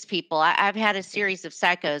wanted to fix people. I've had a series of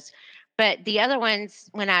psychos, But the other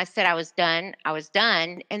ones, when I said I was done,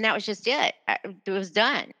 and that was just it. It was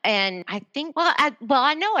done. And I think,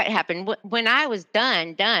 I know what happened. When I was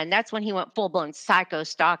done, that's when he went full blown psycho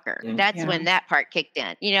stalker. That's when that part kicked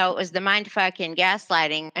in. It was the mind fucking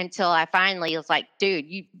gaslighting until I finally was like,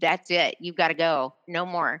 dude, that's it. You've got to go. No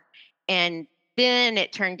more. And then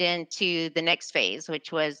it turned into the next phase,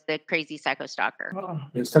 which was the crazy psycho stalker. Oh,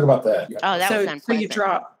 let's talk about that. Oh, that was unpleasant. So you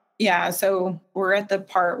drop. Yeah. So we're at the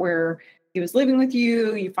part where he was living with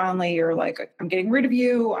you. You finally are like, I'm getting rid of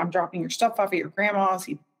you. I'm dropping your stuff off at your grandma's.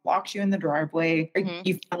 He locks you in the driveway. Mm-hmm.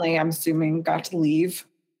 You finally, I'm assuming, got to leave.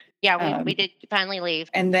 Yeah, we did finally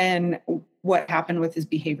leave. And then what happened with his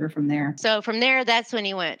behavior from there? So from there, that's when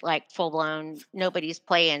he went like full blown, nobody's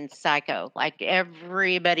playing psycho. Like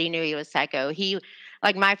everybody knew he was psycho.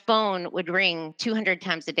 Like my phone would ring 200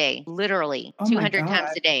 times a day, literally 200 times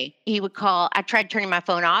a day. He would call. I tried turning my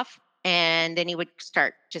phone off, and then he would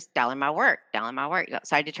start just dialing my work. So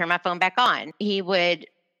I had to turn my phone back on. He would,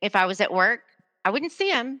 if I was at work, I wouldn't see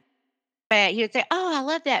him, but he would say, "Oh, I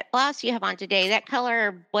love that blouse you have on today. That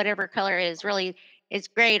color, whatever color is really is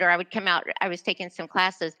great." Or I would come out. I was taking some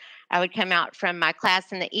classes. I would come out from my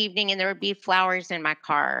class in the evening, and there would be flowers in my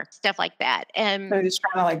car, stuff like that. So he was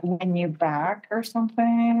trying to like win you back or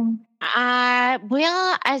something.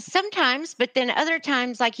 Sometimes, but then other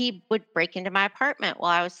times, like he would break into my apartment while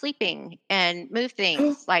I was sleeping and move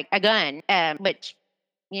things like a gun, which,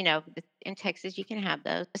 in Texas, you can have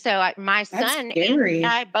those. So my son and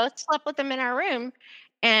I both slept with him in our room,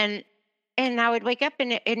 and I would wake up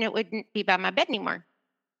and it wouldn't be by my bed anymore.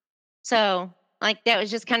 So like that was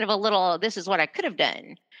just kind of a little, this is what I could have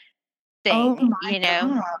done thing, oh my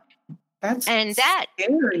God. That's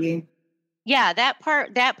scary. Yeah, that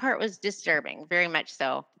part was disturbing, very much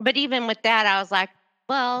so. But even with that, I was like,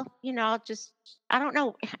 well, I don't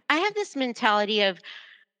know. I have this mentality of,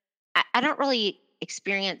 I don't really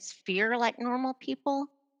experience fear like normal people.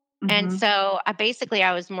 Mm-hmm. And so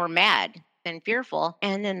I was more mad than fearful.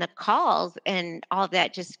 And then the calls and all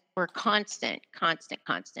that just were constant.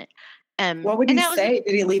 What would he say?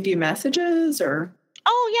 Did he leave you messages or?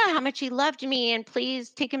 Oh yeah, how much he loved me and please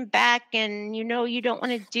take him back. And you don't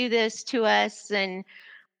want to do this to us and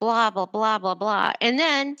blah, blah, blah, blah, blah. And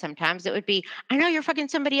then sometimes it would be, I know you're fucking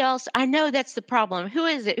somebody else. I know that's the problem. Who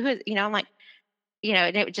is it? I'm like,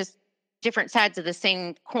 and it was just different sides of the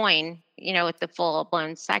same coin, with the full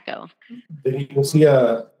blown psycho.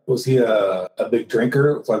 Was he a big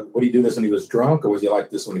drinker? Like, would he do this when he was drunk, or was he like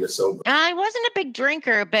this when he was sober? I wasn't a big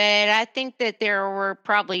drinker, but I think that there were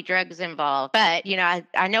probably drugs involved. But,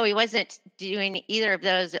 I know he wasn't doing either of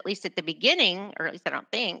those, at least at the beginning, or at least I don't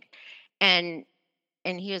think. And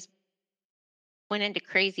he went into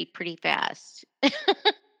crazy pretty fast.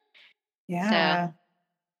 Yeah.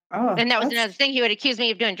 So, and that was another thing. He would accuse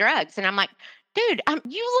me of doing drugs. And I'm like, dude,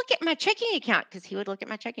 you look at my checking account, because he would look at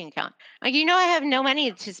my checking account. Like, I have no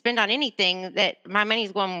money to spend on anything, that my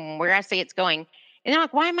money's going where I say it's going. And I'm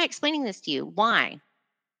like, why am I explaining this to you? Why?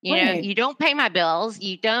 You don't pay my bills.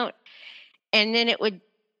 You don't. And then it would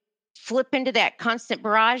flip into that constant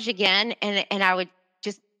barrage again. And I would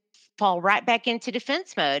just fall right back into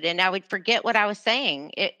defense mode. And I would forget what I was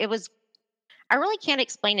saying. It was, I really can't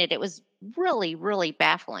explain it. It was really, really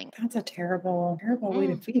baffling. That's a terrible way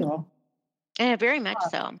to feel. And very much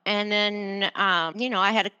so. And then,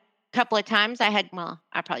 I had a couple of times I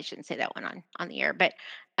probably shouldn't say that one on the air, but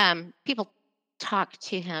people talked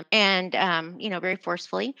to him and, very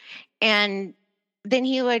forcefully. And then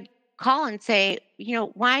he would call and say,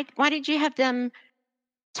 why did you have them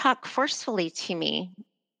talk forcefully to me?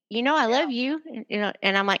 I love you,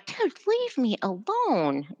 and I'm like, dude, leave me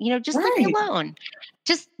alone. Just leave me alone.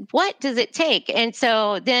 Just what does it take? And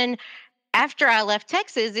so then after I left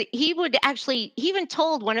Texas, he even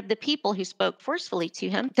told one of the people who spoke forcefully to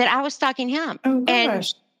him that I was stalking him. Oh,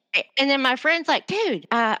 gosh. And then my friend's like, dude,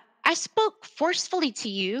 I spoke forcefully to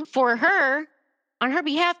you for her on her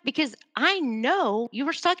behalf because I know you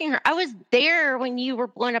were stalking her. I was there when you were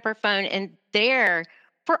blowing up her phone and there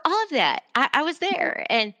for all of that. I was there.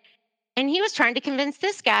 And he was trying to convince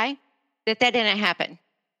this guy that didn't happen.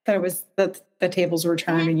 That it was that the tables were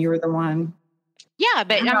turned and you were the one. Yeah,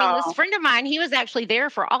 but this friend of mine, he was actually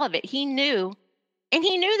there for all of it. He knew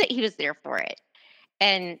that he was there for it.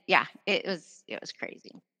 And yeah, it was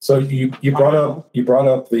crazy. So you brought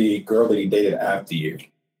up the girl that he dated after you.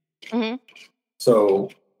 Mm-hmm. So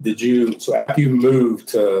after you moved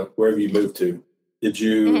to wherever you moved to, did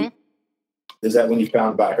you? Mm-hmm. Is that when you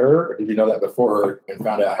found about her, or did you know that before her and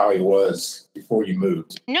found out how he was before you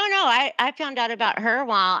moved? No, I found out about her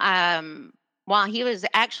while he was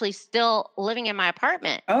actually still living in my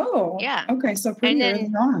apartment. Oh, yeah. Okay, so pretty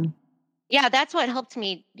early on. Yeah, that's what helped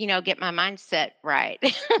me, get my mindset right.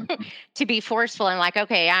 To be forceful and like,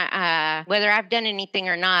 okay, whether I've done anything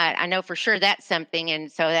or not, I know for sure that's something,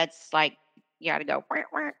 and so that's like you got to go. "Wah,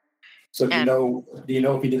 wah." So And do you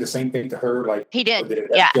know if he did the same thing to her? Like, he or did, did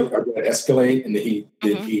it yeah. escalate, or did it escalate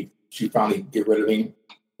and Hmm. she finally get rid of him?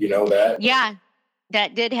 You know that? Yeah,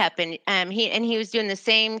 that did happen. He was doing the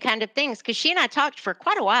same kind of things because she and I talked for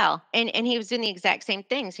quite a while, and he was doing the exact same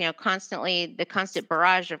things. Constantly the constant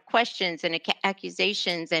barrage of questions and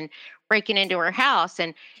accusations, and breaking into her house,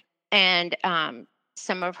 and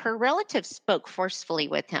some of her relatives spoke forcefully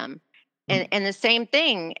with him, and the same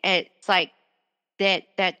thing. It's like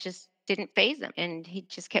that just didn't phase him, and he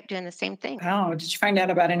just kept doing the same thing. Wow. Did you find out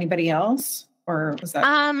about anybody else, or was that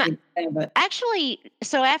Um, the end of it? Actually,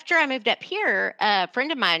 so after I moved up here, a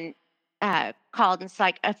friend of mine called and it's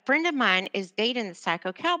like, a friend of mine is dating the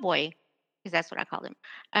Psycho Cowboy, because that's what I called him,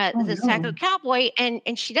 Oh the Psycho no. Cowboy, and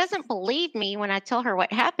she doesn't believe me when I tell her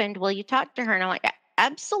what happened. Will you talk to her? And I'm like,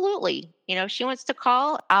 Absolutely. She wants to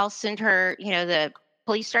call. I'll send her, the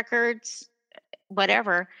police records,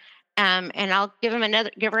 whatever, and I'll give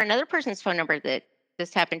her another person's phone number that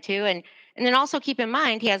this happened to, and then also keep in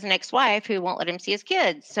mind he has an ex-wife who won't let him see his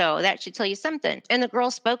kids, so that should tell you something. And the girl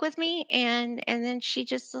spoke with me, and then she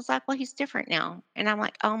just was like, well, he's different now, and I'm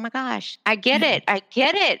like, oh my gosh, I get it, I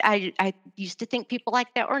get it. I used to think people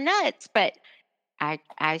like that were nuts, but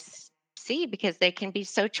see, because they can be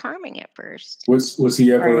so charming at first. Was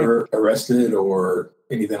he Right. ever arrested or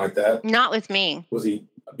anything like that? Not with me. Was he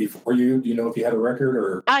before you? Do you know if he had a record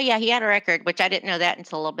or? Oh yeah, he had a record, which I didn't know that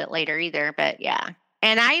until a little bit later either. But yeah,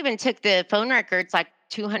 and I even took the phone records, like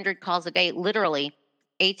 200 calls a day, literally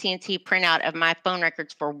AT&T printout of my phone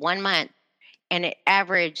records for 1 month, and it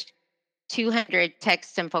averaged 200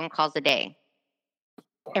 texts and phone calls a day,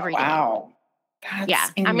 every day. Wow. Yeah,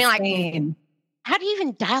 That's I mean, like, insane. how do you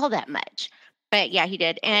even dial that much? But yeah, he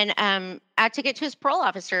did, and I took it to his parole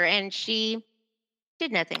officer, and she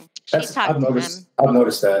did nothing. She I've talked to him.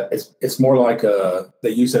 noticed that it's more like they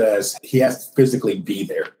use it as he has to physically be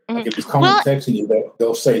there. Like if he's calling Well, texting you,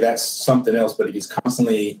 they'll say that's something else. But if he's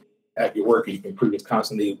constantly at your work, and you can prove he's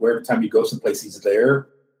constantly every time you go someplace he's there,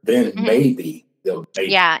 then maybe they'll.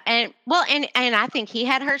 Yeah, and well, and I think he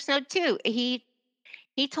had her snowed too. He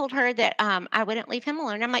told her that I wouldn't leave him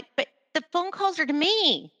alone. I'm like, but the phone calls are to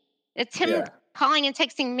me. It's him calling and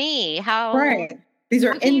texting me. How Right. These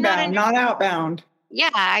are how can you not inbound, not outbound. Yeah,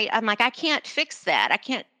 I'm like, I can't fix that. I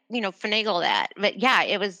can't, finagle that. But yeah,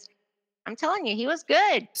 I'm telling you, he was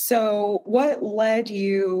good. So what led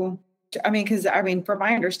you to, because from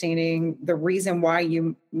my understanding, the reason why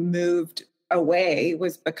you moved away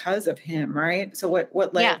was because of him, right? So what Yeah.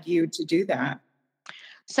 led you to do that?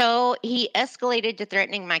 So he escalated to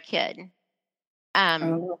threatening my kid.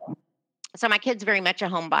 Oh, So my kid's very much a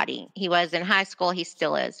homebody. He was in high school, he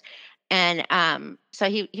still is. And so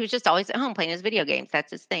he was just always at home playing his video games.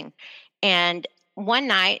 That's his thing. And one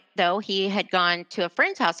night, though, he had gone to a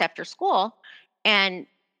friend's house after school, and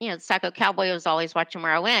the Psycho Cowboy was always watching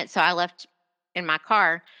where I went. So I left in my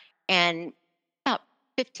car, and about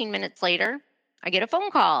 15 minutes later, I get a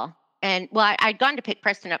phone call. And well, I'd gone to pick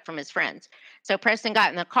Preston up from his friends. So Preston got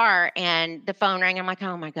in the car, and the phone rang. I'm like,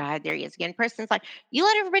 oh my God, there he is again. Preston's like, you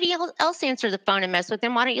let everybody else answer the phone and mess with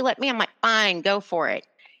him. Why don't you let me? I'm like, fine, go for it.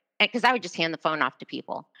 And because I would just hand the phone off to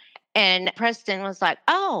people. And Preston was like,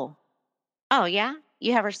 oh, yeah,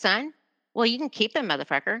 you have her son? Well, you can keep him,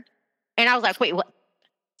 motherfucker. And I was like, wait, what?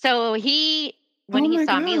 So when he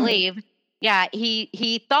saw me leave, yeah,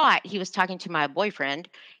 he thought he was talking to my boyfriend,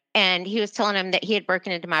 and he was telling him that he had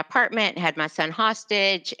broken into my apartment and had my son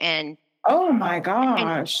hostage. And oh my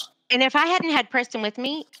gosh. And if I hadn't had Preston with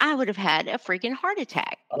me, I would have had a freaking heart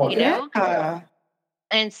attack, Yeah.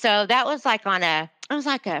 And so that was like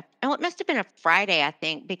it must have been a Friday, I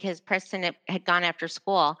think, because Preston had gone after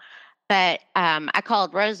school. But I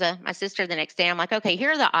called Rosa, my sister, the next day. I'm like, okay,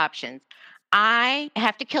 here are the options. I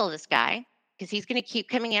have to kill this guy because he's going to keep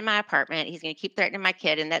coming in my apartment. He's going to keep threatening my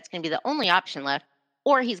kid, and that's going to be the only option left.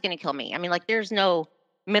 Or he's going to kill me. I mean, like, there's no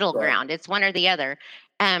middle ground. It's one or the other.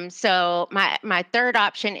 So my third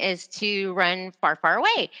option is to run far, far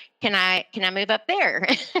away. Can I move up there?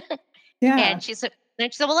 Yeah. And she said,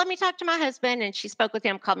 well, let me talk to my husband. And she spoke with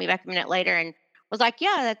him, called me back a minute later, and was like,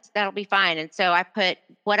 yeah, that'll be fine. And so I put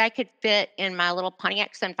what I could fit in my little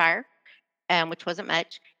Pontiac Sunfire, which wasn't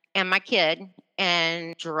much, and my kid,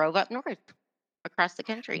 and drove up north across the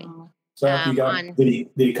country. So after did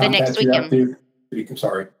he contact you after? Did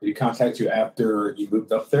he contact you after you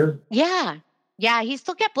moved up there? Yeah. He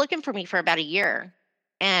still kept looking for me for about a year,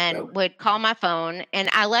 and would call my phone. And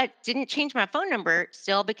I didn't change my phone number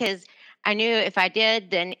still, because I knew if I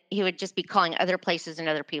did, then he would just be calling other places and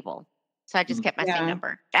other people. So I just kept my same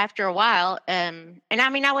number. After a while, and I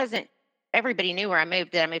mean, everybody knew where I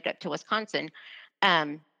moved, that I moved up to Wisconsin.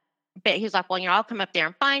 But he was like, well, I'll come up there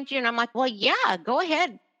and find you. And I'm like, well, yeah, go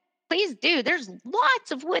ahead. Please do. There's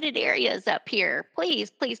lots of wooded areas up here. Please,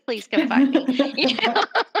 please, please come find me.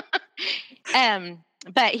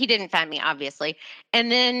 But he didn't find me, obviously. And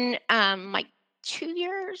then like 2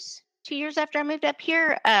 years after I moved up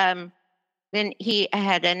here, then he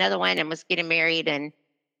had another one and was getting married, and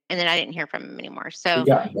then I didn't hear from him anymore. So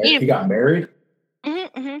he got married?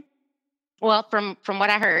 Mm-hmm. Well, from what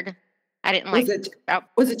I heard, I didn't Was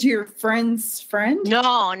it to your friend's friend?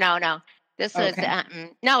 No. This was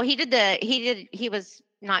no. He was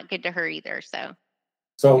not good to her either.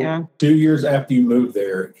 So 2 years after you moved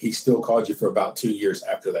there, he still called you for about 2 years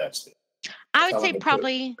after that. I would say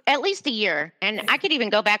probably at least a year. And I could even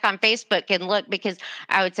go back on Facebook and look, because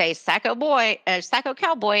I would say psycho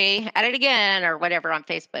cowboy at it again or whatever on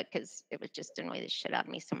Facebook, because it would just annoy the shit out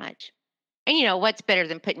of me so much. And what's better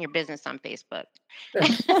than putting your business on Facebook?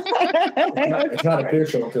 It's not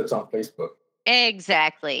official until it's on Facebook.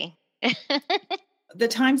 Exactly. The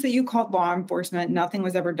times that you called law enforcement, nothing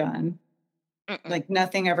was ever done. Mm-mm. Like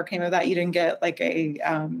nothing ever came of that. You didn't get like a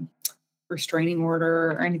restraining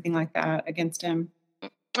order or anything like that against him?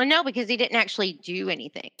 No, because he didn't actually do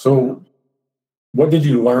anything. So what did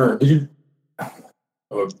you learn?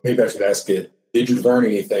 Maybe I should ask it. Did you learn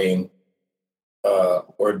anything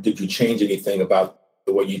or did you change anything about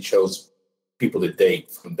the way you chose people to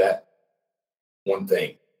date from that one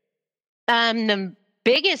thing? The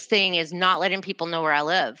biggest thing is not letting people know where I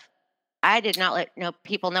live. I did not let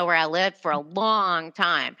people know where I lived for a long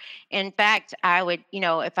time. In fact, I would,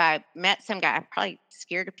 if I met some guy, I probably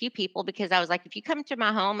scared a few people, because I was like, if you come to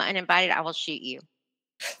my home uninvited, I will shoot you.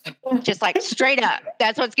 Just like straight up.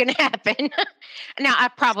 That's what's going to happen. Now, I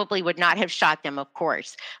probably would not have shot them, of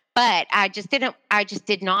course, but I just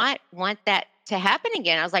did not want that to happen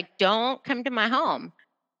again. I was like, don't come to my home.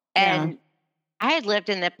 And I had lived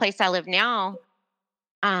in the place I live now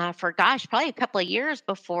for, probably a couple of years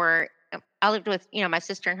before. I lived with, my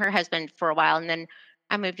sister and her husband for a while. And then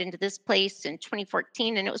I moved into this place in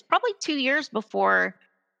 2014. And it was probably 2 years before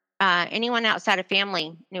anyone outside of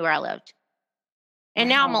family knew where I lived. And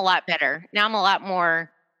now I'm a lot better. Now I'm a lot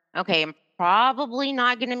more, okay, I'm probably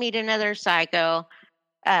not going to meet another psycho.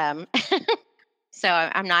 So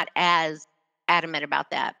I'm not as adamant about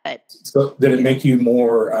that. But so did it make you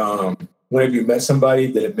more, whenever you met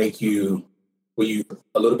somebody, were you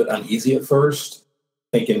a little bit uneasy at first?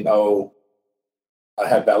 Thinking, I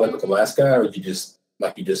had bad luck with the last guy, or you just,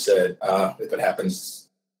 like you just said, if it happens,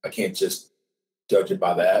 I can't just judge it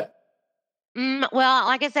by that? Well,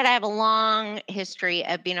 like I said, I have a long history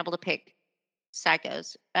of being able to pick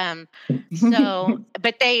psychos.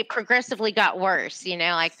 But they progressively got worse,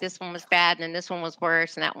 like this one was bad and this one was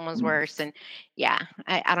worse and that one was worse. And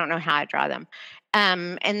I don't know how I draw them.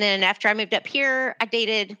 And then after I moved up here, I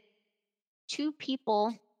dated 2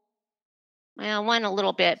 people. Well, one a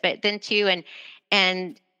little bit, but then 2,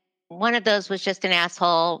 and one of those was just an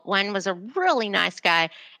asshole. One was a really nice guy,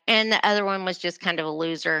 and the other one was just kind of a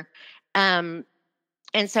loser. And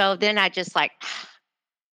so then I just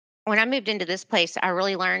when I moved into this place, I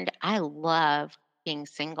really learned I love being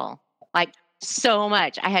single, like so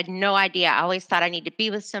much. I had no idea. I always thought I need to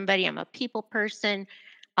be with somebody. I'm a people person.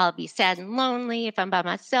 I'll be sad and lonely if I'm by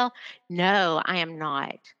myself. No, I am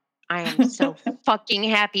not. I am so fucking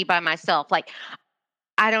happy by myself. Like,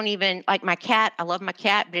 I don't even like my cat. I love my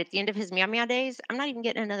cat, but at the end of his meow meow days, I'm not even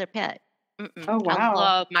getting another pet. Oh, wow. I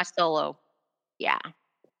love my solo. Yeah.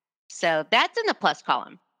 So that's in the plus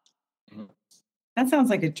column. That sounds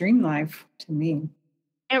like a dream life to me.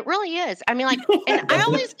 It really is. I mean, and I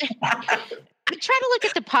try to look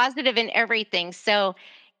at the positive in everything. So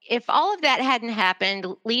if all of that hadn't happened,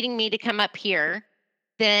 leading me to come up here,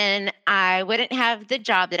 then I wouldn't have the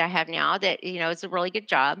job that I have now that, is a really good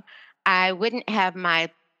job. I wouldn't have my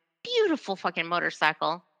beautiful fucking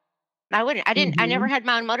motorcycle. I never had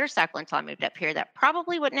my own motorcycle until I moved up here. That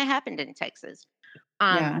probably wouldn't have happened in Texas.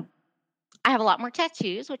 I have a lot more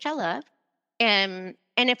tattoos, which I love. And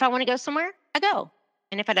if I want to go somewhere, I go.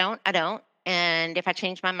 And if I don't, I don't. And if I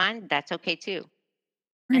change my mind, that's okay too.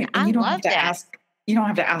 Right. And you don't have to ask. You don't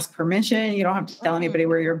have to ask permission. You don't have to tell anybody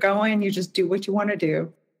where you're going. You just do what you want to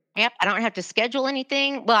do. Yep. I don't have to schedule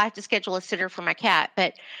anything. Well, I have to schedule a sitter for my cat.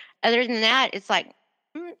 But other than that, it's like,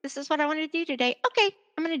 this is what I want to do today. Okay,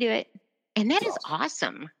 I'm going to do it. And that is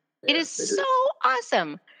awesome. Yeah, it is so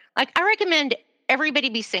awesome. Like, I recommend everybody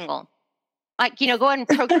be single. like, go and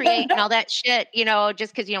procreate and all that shit,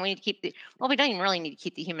 just because, we need to keep we don't even really need to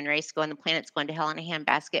keep the human race going. The planet's going to hell in a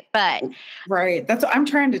handbasket. But right. That's what I'm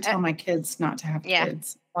trying to tell my kids not to have yeah.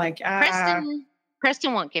 kids. Like,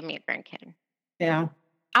 Preston won't give me a grandkid. Yeah.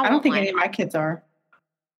 I I don't want think one. any of my kids are.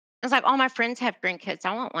 It's like all my friends have grandkids.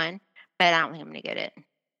 I want one, but I don't think I'm gonna get it.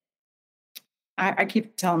 I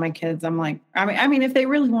keep telling my kids, I'm like, I mean, if they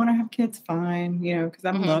really want to have kids, fine, because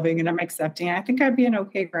I'm loving and I'm accepting. I think I'd be an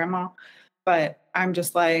okay grandma, but I'm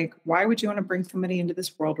just like, why would you want to bring somebody into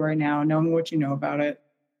this world right now, knowing what you know about it?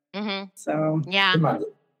 So yeah, it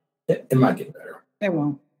might get better. It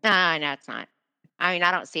won't. No, it's not. I mean, I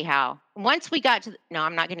don't see how. Once we got to, no,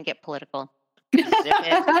 I'm not going to get political. Zip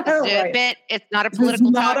it. It's not a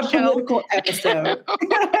political talk show. Political episode.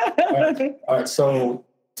 All right. So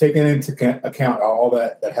taking into account all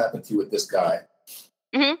that happened to you with this guy,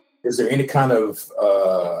 is there any kind of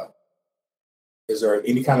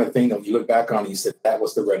thing that you look back on and you said that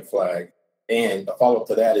was the red flag? And a follow up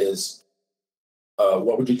to that is,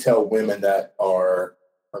 what would you tell women that are,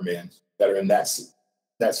 or men that are in that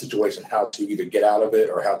situation, how to either get out of it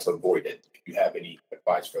or how to avoid it? If you have any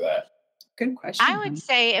advice for that. Good question. I would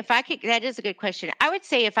say if I could, that is a good question. I would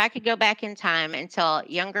say if I could go back in time and tell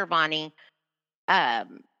younger Bonnie a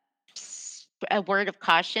word of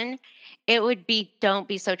caution, it would be, don't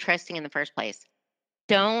be so trusting in the first place.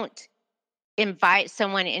 Don't invite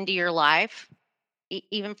someone into your life,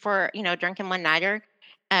 even for, drunken one nighter.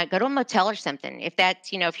 Go to a motel or something. If that's,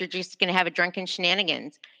 if you're just going to have a drunken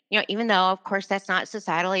shenanigans, even though of course that's not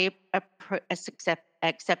societally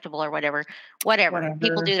acceptable or whatever.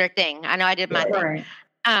 People do their thing. I know I did my thing.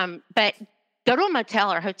 But go to a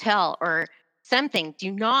motel or hotel or something.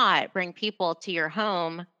 Do not bring people to your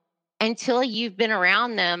home until you've been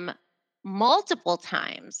around them multiple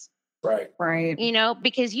times. Right.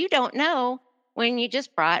 Because you don't know when you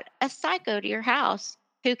just brought a psycho to your house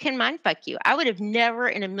who can mindfuck you. I would have never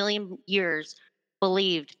in a million years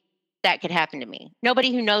believed that could happen to me.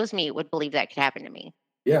 Nobody who knows me would believe that could happen to me.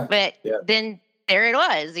 Yeah. But then there it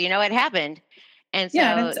was, it happened. And so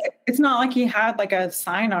and it's not like he had like a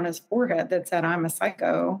sign on his forehead that said, I'm a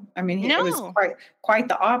psycho. I mean, it was quite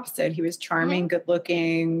the opposite. He was charming, good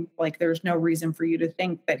looking. Like there's no reason for you to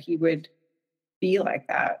think that he would be like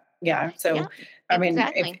that. Yeah. So, I mean,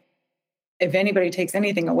 if anybody takes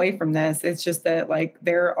anything away from this, it's just that like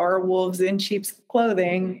there are wolves in sheep's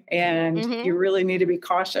clothing and you really need to be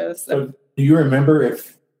cautious. So do you remember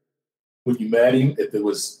when you met him,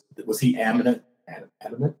 was he adamant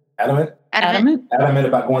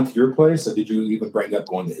about going to your place, or did you even bring up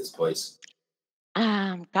going to his place?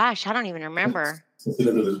 Gosh, I don't even remember. Since he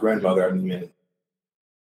lived with his grandmother, I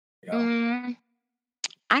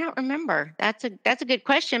don't remember. That's a good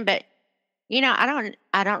question, but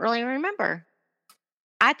I don't really remember.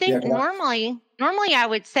 I think normally I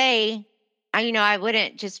would say, I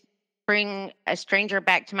wouldn't just bring a stranger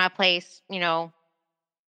back to my place,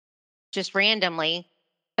 just randomly.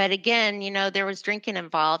 But again, there was drinking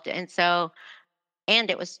involved. And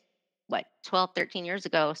it was 12, 13 years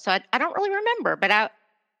ago. So I don't really remember, but I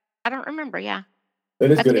don't remember. Yeah.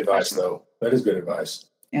 That is good advice though. That is good advice.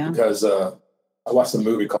 Yeah. Because, I watched a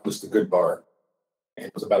movie called Mr. Goodbar, and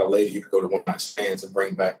it was about a lady who could go to one night stands and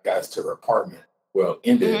bring back guys to her apartment. Well, it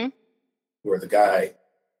ended where the guy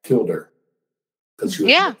killed her because she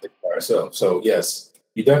was by herself. So yes,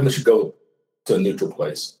 you definitely should go to a neutral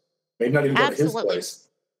place. Maybe not even go to his place.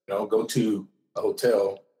 Go to a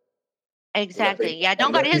hotel. Exactly.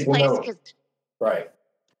 Don't go to his place because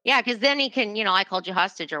because then he can, I called you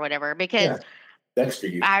hostage or whatever. Because that's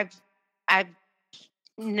you. I've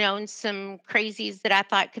known some crazies that I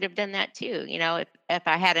thought could have done that too. If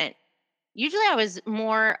I hadn't, usually I was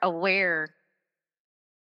more aware,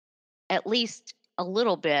 at least a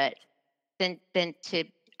little bit, than to.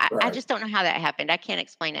 I just don't know how that happened. I can't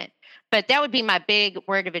explain it. But that would be my big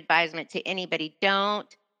word of advisement to anybody: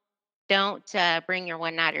 don't bring your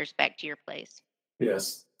one-nighters back to your place.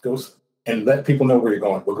 Yes, and let people know where you're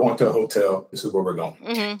going. We're going to a hotel. This is where we're going.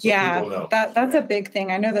 So that's a big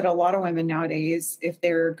thing. I know that a lot of women nowadays, if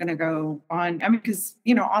they're going to go on, because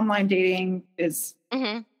online dating is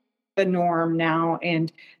the norm now,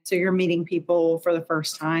 and so you're meeting people for the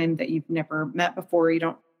first time that you've never met before.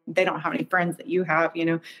 They don't have any friends that you have, so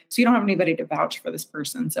you don't have anybody to vouch for this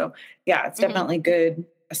person. So it's definitely good,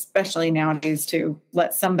 especially nowadays, to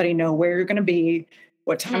let somebody know where you're going to be,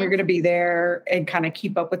 what time you're going to be there, and kind of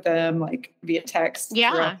keep up with them like via text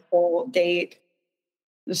throughout the whole date.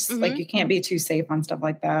 Just like you can't be too safe on stuff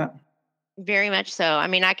like that. Very much so. I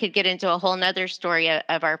mean, I could get into a whole nother story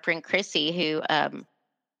of our friend Chrissy, who,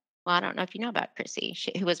 I don't know if you know about Chrissy,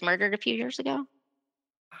 who was murdered a few years ago.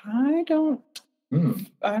 I don't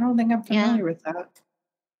think I'm familiar with that.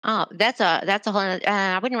 Oh, that's a whole.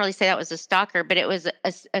 I wouldn't really say that was a stalker, but it was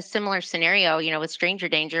a similar scenario, with stranger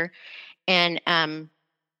danger, and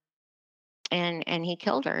and he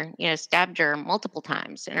killed her, stabbed her multiple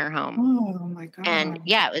times in her home, Oh my and God.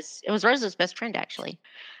 yeah, it was Rosa's best friend actually.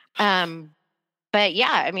 But yeah,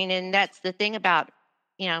 I mean, and that's the thing about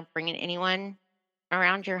bringing anyone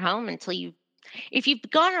around your home if you've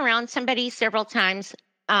gone around somebody several times,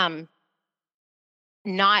 not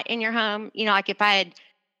in your home, like if I had.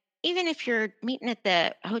 Even if you're meeting at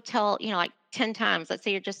the hotel, like 10 times, let's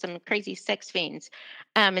say you're just some crazy sex fiends,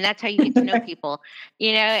 and that's how you get to know people,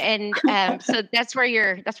 and so that's where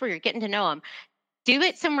you're getting to know them. Do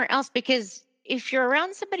it somewhere else, because if you're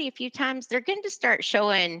around somebody a few times, they're going to start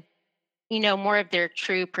showing, more of their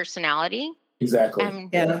true personality. Exactly.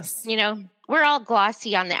 Yes. We're all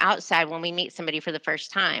glossy on the outside when we meet somebody for the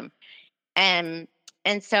first time. And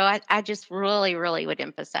so I just really, really would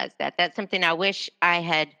emphasize that. That's something I wish I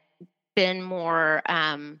had been more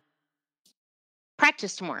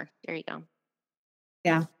practiced more. There you go.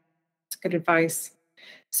 Yeah, it's good advice.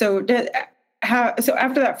 So so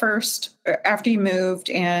after you moved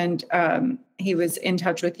and he was in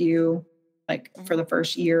touch with you like for the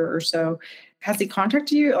first year or so, has he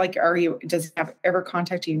contacted you? Like, does he ever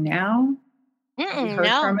contact you now? Have you heard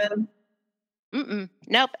No. from him?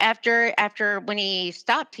 Nope. After when he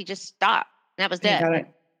stopped, he just stopped. That was He it. got a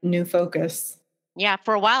new focus. Yeah,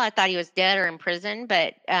 for a while I thought he was dead or in prison,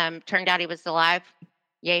 but turned out he was alive.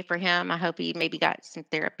 Yay for him. I hope he maybe got some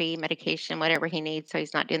therapy, medication, whatever he needs, so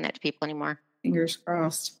he's not doing that to people anymore. Fingers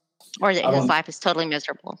crossed. Or that his life is totally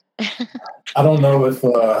miserable. I don't know if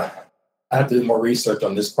I have to do more research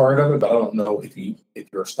on this part of it, but I don't know if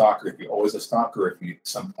you're a stalker, if you're always a stalker, if you at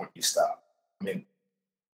some point you stop. I mean,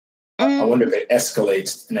 I wonder if it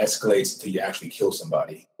escalates until you actually kill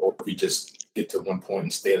somebody, or if you just get to one point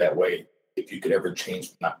and stay that way. If you could ever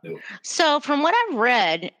change, not do it. So from what I've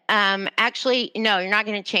read, actually, no, you're not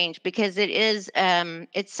going to change, because it's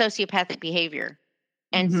sociopathic behavior.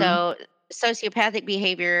 And so sociopathic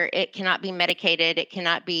behavior, it cannot be medicated. It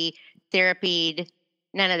cannot be therapied.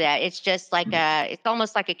 None of that. It's just like it's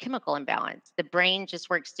almost like a chemical imbalance. The brain just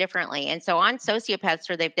works differently. And so on sociopaths,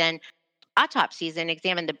 where they've done autopsies and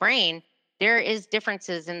examined the brain, there is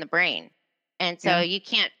differences in the brain. And so you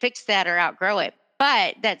can't fix that or outgrow it.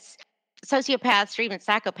 But that's sociopaths or even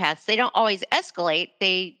psychopaths. They don't always escalate.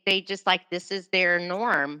 They just like, this is their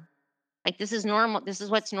norm. Like, this is normal. This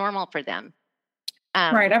is what's normal for them.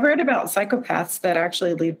 Right. I've read about psychopaths that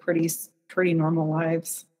actually lead pretty normal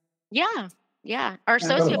lives. Yeah. Yeah. Or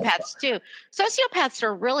sociopaths too. Sociopaths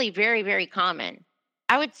are really very, very common.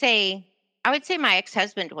 I would say my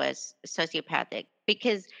ex-husband was sociopathic,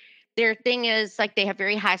 because their thing is like they have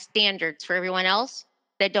very high standards for everyone else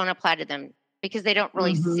that don't apply to them, because they don't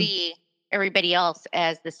really see everybody else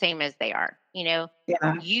as the same as they are.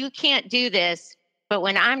 You can't do this, but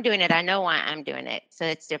when I'm doing it, I know why I'm doing it. So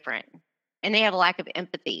it's different. And they have a lack of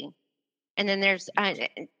empathy. And then there's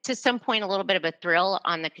to some point a little bit of a thrill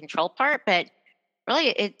on the control part, but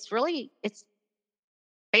really it's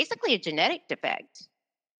basically a genetic defect.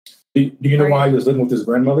 Do you know why he was living with his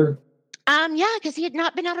grandmother? Yeah, because he had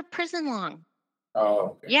not been out of prison long.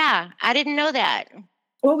 Oh, okay. Yeah, I didn't know that.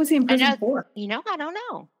 What was he in prison for? I don't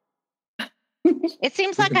know. It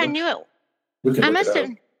seems like I knew it. I must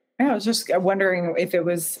have. I was just wondering if it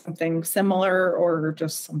was something similar or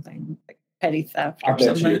just something like petty theft or I bet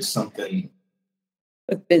something. you it's something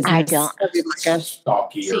with business. I don't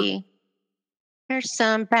stalky. See. There's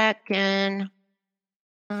some back in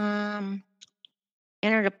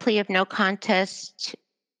entered a plea of no contest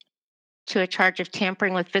to a charge of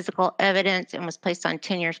tampering with physical evidence and was placed on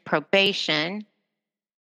 10 years probation.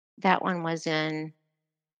 That one was in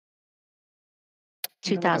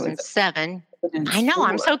 2007. I know.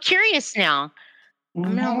 I'm so curious now.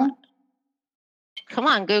 Come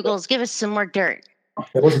on, Googles, give us some more dirt.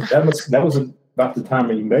 That was about the time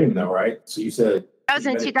that you met him, though, right? So you said that was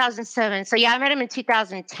in 2007. So yeah, I met him in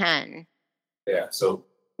 2010. Yeah. So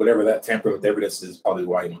whatever that tampering with evidence is, probably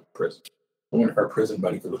why he went to prison. I wonder if our prison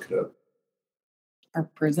buddy could look it up. Our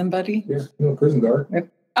prison buddy? Yeah, prison guard.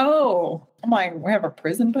 Oh, we have a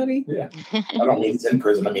prison buddy? Yeah. I don't mean he's in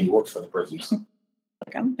prison. I mean he works for the prisons. I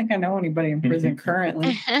don't think I know anybody in prison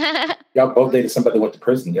currently. Y'all both dated somebody that went to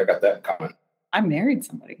prison. Y'all got that in common. I married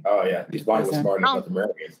somebody. Oh yeah, he's Bonnie was smart enough to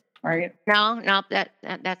marry him. Right? No,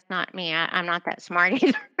 that's not me. I'm not that smart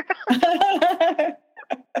either.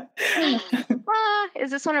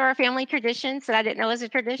 Is this one of our family traditions that I didn't know was a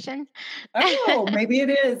tradition? Oh, maybe it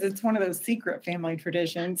is. It's one of those secret family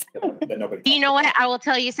traditions. That nobody You talks know about. what? I will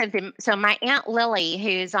tell you something. So my Aunt Lily,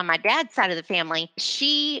 who's on my dad's side of the family,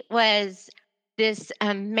 she was this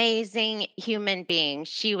amazing human being.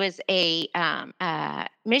 She was a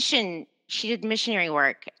mission. She did missionary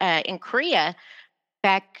work in Korea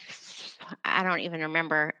back. I don't even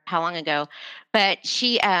remember how long ago, but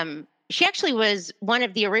she actually was one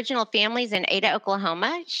of the original families in Ada,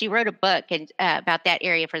 Oklahoma. She wrote a book about that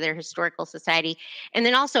area for their historical society, and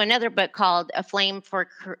then also another book called "A Flame for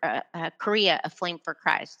Korea, A Flame for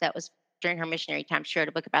Christ." That was during her missionary time. She wrote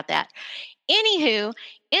a book about that. Anywho,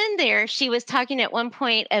 in there, she was talking at one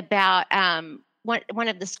point about one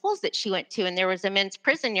of the schools that she went to, and there was a men's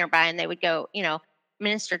prison nearby, and they would go,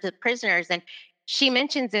 minister to the prisoners. And she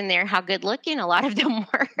mentions in there how good looking a lot of them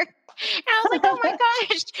were. And I was like, oh my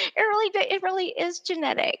gosh, it really is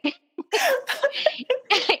genetic.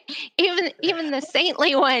 even the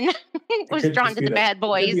saintly one was drawn to the bad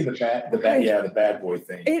boys. The bad boy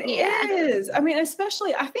thing. It is. I mean,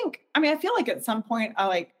 especially, I feel like at some point I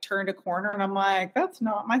like turned a corner and I'm like, that's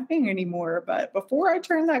not my thing anymore. But before I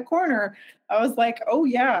turned that corner, I was like, oh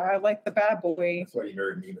yeah, I like the bad boy. That's why you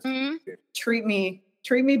married me. Mm-hmm. Treat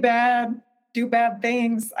me bad, do bad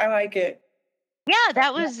things. I like it. Yeah,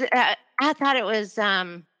 that was, I thought it was,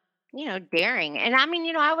 daring. And I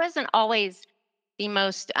mean, I wasn't always the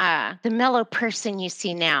most, the mellow person you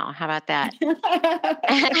see now. How about that?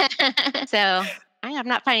 So I'm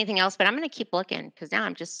not finding anything else, but I'm going to keep looking because now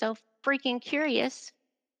I'm just so freaking curious.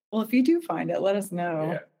 Well, if you do find it, let us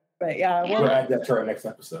know. Yeah. But yeah, we'll add that to our next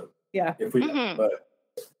episode. Yeah. If we, but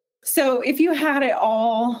so if you had it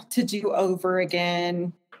all to do over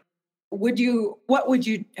again, what would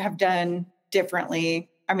you have done differently?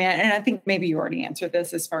 I mean, and I think maybe you already answered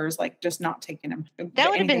this as far as like just not taking them. That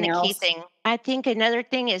would have been the key thing. I think another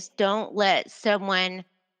thing is don't let someone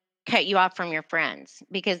cut you off from your friends,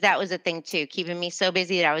 because that was a thing too, keeping me so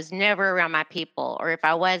busy that I was never around my people, or if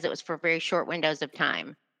I was, it was for very short windows of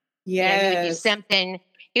time. Yeah, he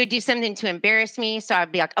would do something to embarrass me, so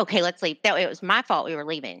I'd be like, okay, let's leave. That way it was my fault we were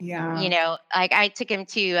leaving. Yeah, like I took him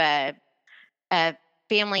to a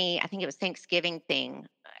family, I think it was Thanksgiving thing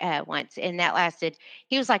once, and that lasted,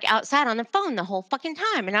 he was like outside on the phone the whole fucking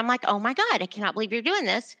time, and I'm like, oh my God, I cannot believe you're doing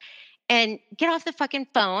this. And get off the fucking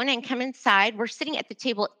phone and come inside. We're sitting at the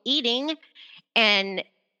table eating, and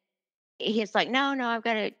he's like, no, I've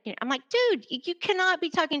got to, I'm like, dude, you cannot be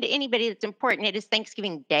talking to anybody that's important. It is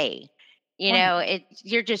Thanksgiving Day.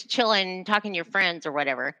 You're just chilling, talking to your friends or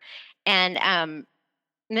whatever. And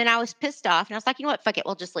then I was pissed off, and I was like, you know what? Fuck it.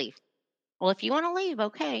 We'll just leave. Well, if you want to leave,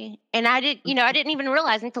 okay. And I didn't even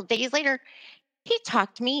realize until days later, he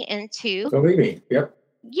talked me into leaving. Yep.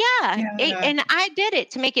 Yeah. And I did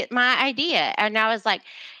it to make it my idea. And I was like,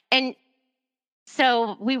 and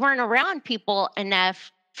so we weren't around people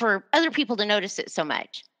enough for other people to notice it so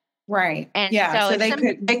much. Right. And so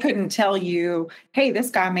they couldn't tell you, hey, this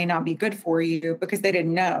guy may not be good for you, because they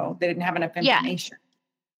didn't know. They didn't have enough information.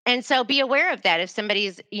 Yeah. And so be aware of that. If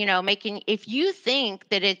somebody's, if you think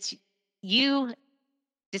that it's you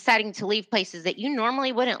deciding to leave places that you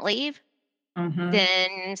normally wouldn't leave,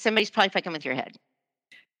 then somebody's probably fucking with your head.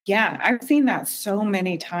 Yeah, I've seen that so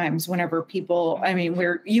many times whenever people,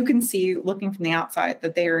 where you can see looking from the outside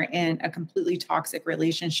that they are in a completely toxic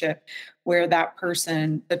relationship, where that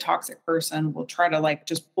person, the toxic person, will try to like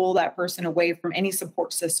just pull that person away from any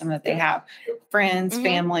support system that they have, friends,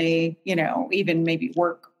 family, even maybe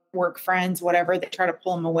work friends, whatever. They try to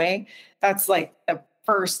pull them away. That's like the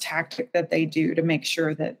first tactic that they do to make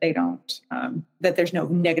sure that they don't, that there's no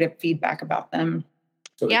negative feedback about them.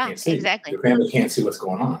 So exactly. Your family can't see what's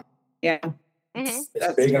going on. Yeah.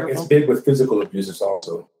 It's big with physical abusers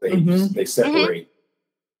also. They separate.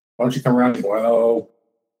 Why don't you come around and go, oh,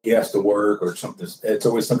 he has to work or something. It's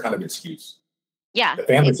always some kind of excuse. Yeah. The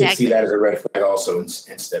family can see that as a red flag also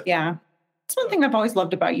instead. Yeah. That's one thing I've always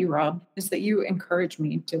loved about you, Rob, is that you encourage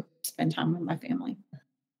me to spend time with my family.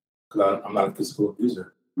 Because I'm not a physical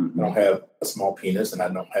abuser. I don't have a small penis and I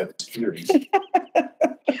don't have insecurities.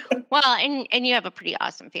 Well, and you have a pretty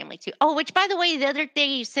awesome family too. Oh, which by the way, the other day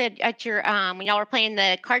you said at your when y'all were playing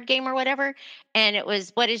the card game or whatever, and it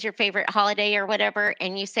was, what is your favorite holiday or whatever,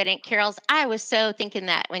 and you said Aunt Carol's. I was so thinking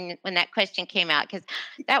that when that question came out, because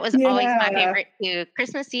that was always my favorite too.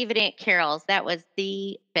 Christmas Eve at Aunt Carol's, that was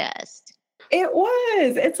the best. It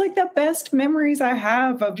was. It's like the best memories I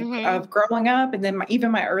have of growing up, and then even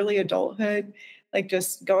my early adulthood, like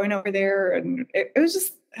just going over there, and it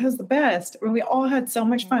was the best. I mean, we all had so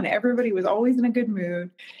much fun. Everybody was always in a good mood,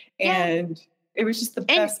 and it was just the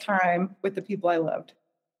best time with the people I loved.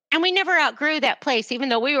 And we never outgrew that place, even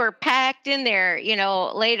though we were packed in there,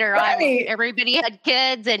 later on, Right. everybody had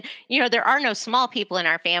kids and, there are no small people in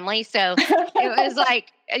our family. So it was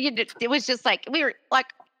like, it was just like, we were like,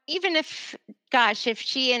 even if, gosh, if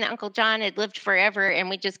she and Uncle John had lived forever and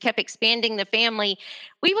we just kept expanding the family,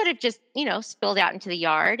 we would have just, spilled out into the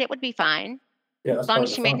yard. It would be fine. Yeah, As long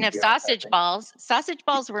as she made enough sausage balls. Sausage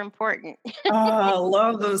balls were important. Oh, I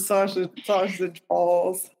love those sausage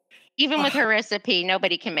balls. Even with her recipe,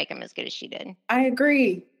 nobody can make them as good as she did. I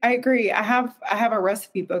agree. I have a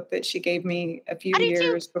recipe book that she gave me a few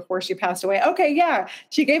years before she passed away. Okay, yeah.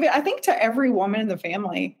 She gave it, I think, to every woman in the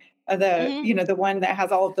family. The one that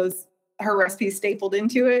has all of her recipes stapled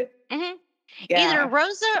into it. Mm-hmm. Yeah. Either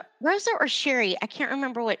Rosa or Sherry. I can't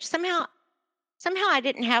remember which. Somehow I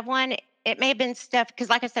didn't have one. It may have been stuff because,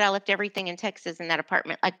 like I said, I left everything in Texas in that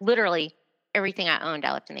apartment. Like literally everything I owned,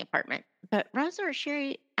 I left in the apartment. But Rosa or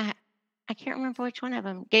Sherry, I can't remember which one of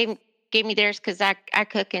them gave me theirs because I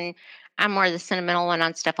cook and I'm more the sentimental one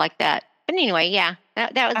on stuff like that. But anyway, yeah,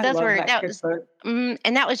 and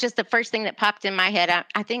that was just the first thing that popped in my head.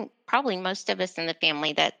 I think probably most of us in the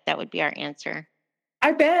family that would be our answer.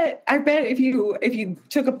 I bet if you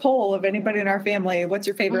took a poll of anybody in our family, what's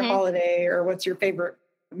your favorite holiday or what's your favorite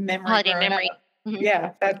memory? Holiday memory. Mm-hmm.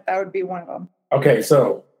 Yeah, that would be one of them. Okay,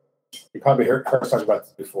 so you probably heard us talk about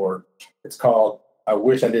this before. It's called I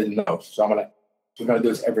Wish I Didn't Know. So we're gonna do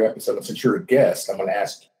this every episode. And since you're a guest, I'm gonna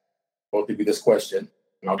ask both of you this question.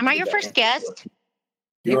 Am I your first guest?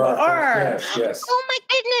 You are. Yes. Oh my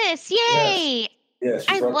goodness! Yay! Yes.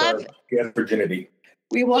 I love guest virginity.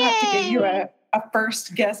 We will have to get you a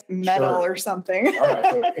first guest medal or something. All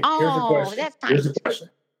right. So here's the question. That's fine. Here's the question.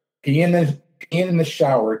 Peeing in the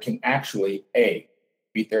shower can actually A,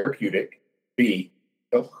 be therapeutic, B,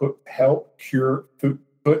 help cure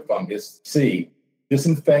foot fungus, C,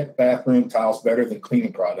 disinfect bathroom tiles better than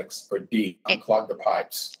cleaning products, or D, unclog the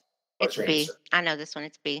pipes. It's B. I know this one.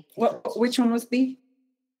 It's B. Which one was B?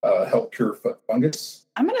 Help cure foot fungus.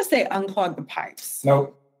 I'm going to say unclog the pipes.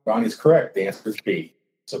 No, Bonnie's correct. The answer is B.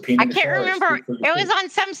 So I can't remember. It was on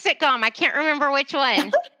some sitcom. I can't remember which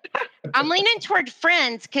one. I'm leaning toward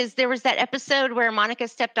Friends because there was that episode where Monica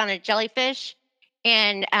stepped on a jellyfish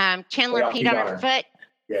and Chandler peed on her foot.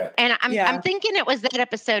 Yeah. And I'm thinking it was that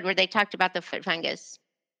episode where they talked about the foot fungus.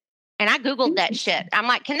 And I Googled that shit. I'm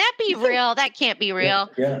like, can that be real? That can't be real.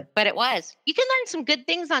 Yeah. But it was. You can learn some good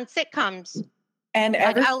things on sitcoms. And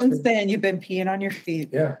ever since then, you've been peeing on your feet.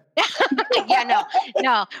 Yeah. Yeah,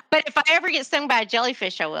 no. But if I ever get stung by a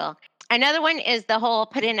jellyfish, I will. Another one is the whole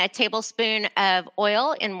put in a tablespoon of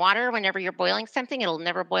oil in water whenever you're boiling something. It'll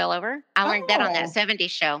never boil over. I learned that on that 70s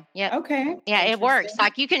show. Yeah. Okay. Yeah, it works.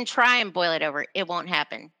 Like you can try and boil it over. It won't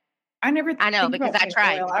happen. I know because I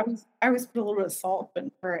tried. Oil. I always put a little bit of salt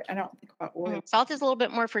in for it. I don't think about oil. Salt is a little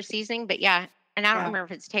bit more for seasoning, but yeah. And I don't remember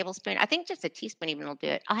if it's a tablespoon. I think just a teaspoon even will do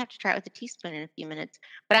it. I'll have to try it with a teaspoon in a few minutes.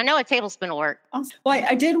 But I know a tablespoon will work. Awesome. Well,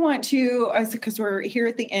 I did want to, because we're here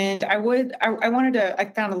at the end, I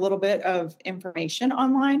found a little bit of information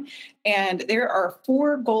online. And there are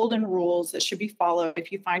 4 golden rules that should be followed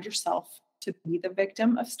if you find yourself to be the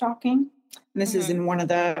victim of stalking. And this is in one of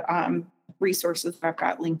the resources that I've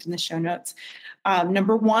got linked in the show notes.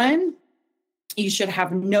 Number 1, you should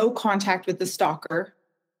have no contact with the stalker.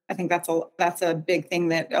 I think that's a big thing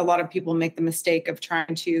that a lot of people make the mistake of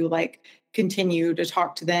trying to continue to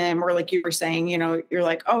talk to them, or like you were saying, you're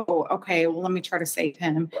like, oh, okay, well, let me try to save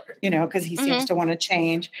him, because he seems to want to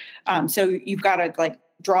change. So you've got to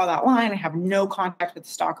draw that line and have no contact with the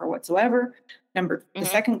stalker whatsoever. The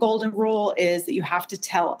second golden rule is that you have to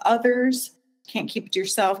tell others. Can't keep it to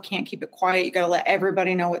yourself, can't keep it quiet. You got to let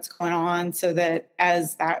everybody know what's going on so that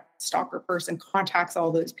as that stalker person contacts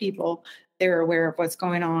all those people, they're aware of what's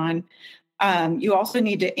going on. You also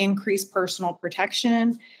need to increase personal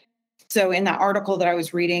protection. So in that article that I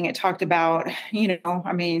was reading, it talked about,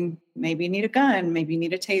 maybe you need a gun, maybe you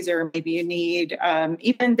need a taser, maybe you need,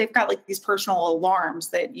 even they've got these personal alarms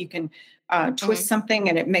that you can twist something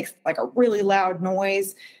and it makes a really loud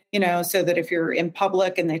noise, so that if you're in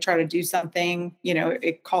public and they try to do something,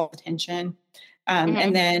 it calls attention.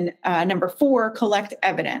 And then number 4, collect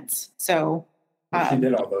evidence. So you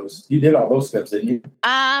did all those. You did all those steps, didn't you?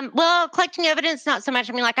 Well, collecting evidence, not so much.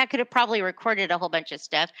 I could have probably recorded a whole bunch of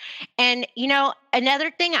stuff. And,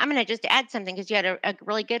 another thing, I'm going to just add something because you had a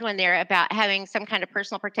really good one there about having some kind of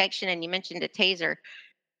personal protection. And you mentioned a taser.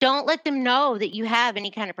 Don't let them know that you have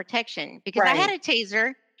any kind of protection, because I had a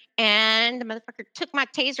taser and the motherfucker took my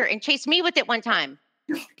taser and chased me with it one time.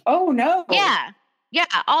 Oh, no. Yeah. Yeah.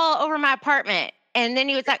 All over my apartment. And then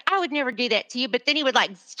he was like, I would never do that to you. But then he would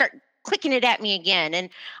start clicking it at me again. And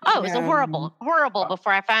it was a horrible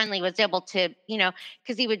before I finally was able to,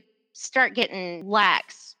 because he would start getting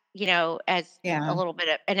lax, as a little bit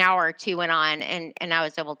of an hour or two went on, and I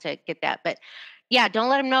was able to get that. But yeah, don't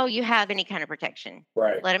let them know you have any kind of protection.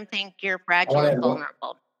 Right. Let them think you're fragile and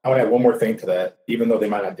vulnerable. I want to add one more thing to that. Even though they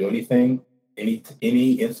might not do anything,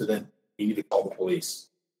 any incident, you need to call the police.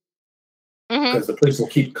 Because the police will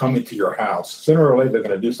keep coming to your house. Sooner or later, they're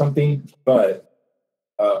going to do something. But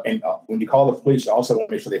when you call the police, you also want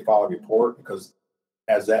to make sure they file a report, because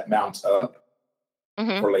as that mounts up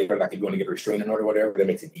for later, like if you want to get a restraining order or whatever, that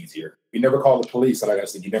makes it easier. You never call the police. Like I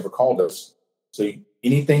said, you never called us. So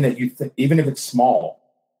anything that you think, even if it's small,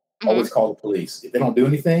 always call the police. If they don't do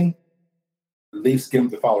anything, at least give them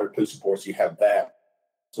the file a police report so you have that.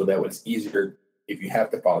 So that it's easier if you have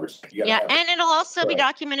to file it. And it'll also be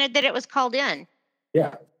documented that it was called in.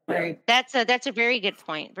 Yeah. Right. That's a very good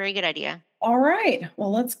point. Very good idea. All right.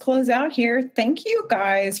 Well, let's close out here. Thank you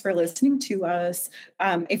guys for listening to us.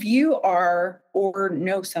 If you are or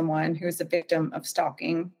know someone who is a victim of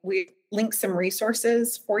stalking, we link some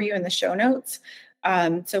resources for you in the show notes.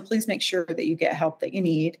 So please make sure that you get help that you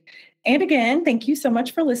need. And again, thank you so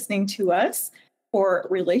much for listening to us. For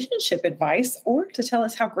relationship advice or to tell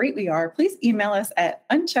us how great we are, please email us at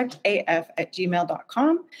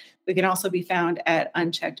uncheckedaf@gmail.com. We can also be found at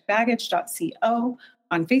uncheckedbaggage.co,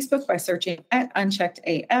 on Facebook by searching at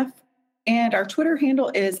uncheckedaf. And our Twitter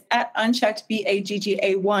handle is at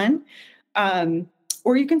uncheckedbagga1.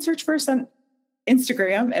 Or you can search for us on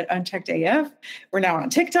Instagram at uncheckedaf. We're now on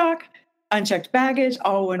TikTok, Unchecked Baggage,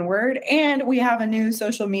 all one word. And we have a new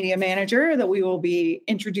social media manager that we will be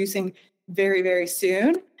introducing very, very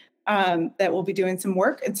soon, that will be doing some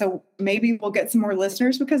work. And so maybe we'll get some more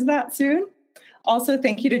listeners because of that soon. Also,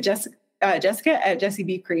 thank you to Jessica at Jessie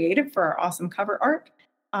B Creative for our awesome cover art.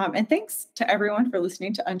 And thanks to everyone for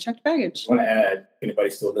listening to Unchecked Baggage. I want to add, if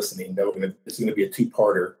anybody's still listening, this is going to be a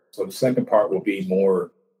two-parter. So the second part will be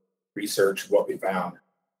more research, what we found,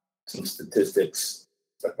 some statistics,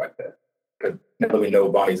 stuff like that. But now that we know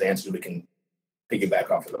Bonnie's answers, we can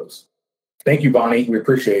piggyback off of those. Thank you, Bonnie. We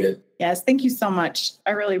appreciate it. Yes, thank you so much.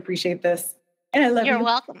 I really appreciate this. And I love you. You're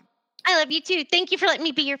welcome. I love you too. Thank you for letting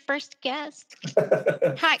me be your first guest.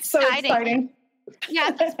 How exciting. So exciting. Yeah,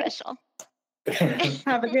 that's special.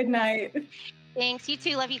 Have a good night. Thanks. You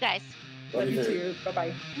too. Love you guys. Love you too.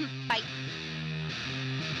 Bye-bye. Bye.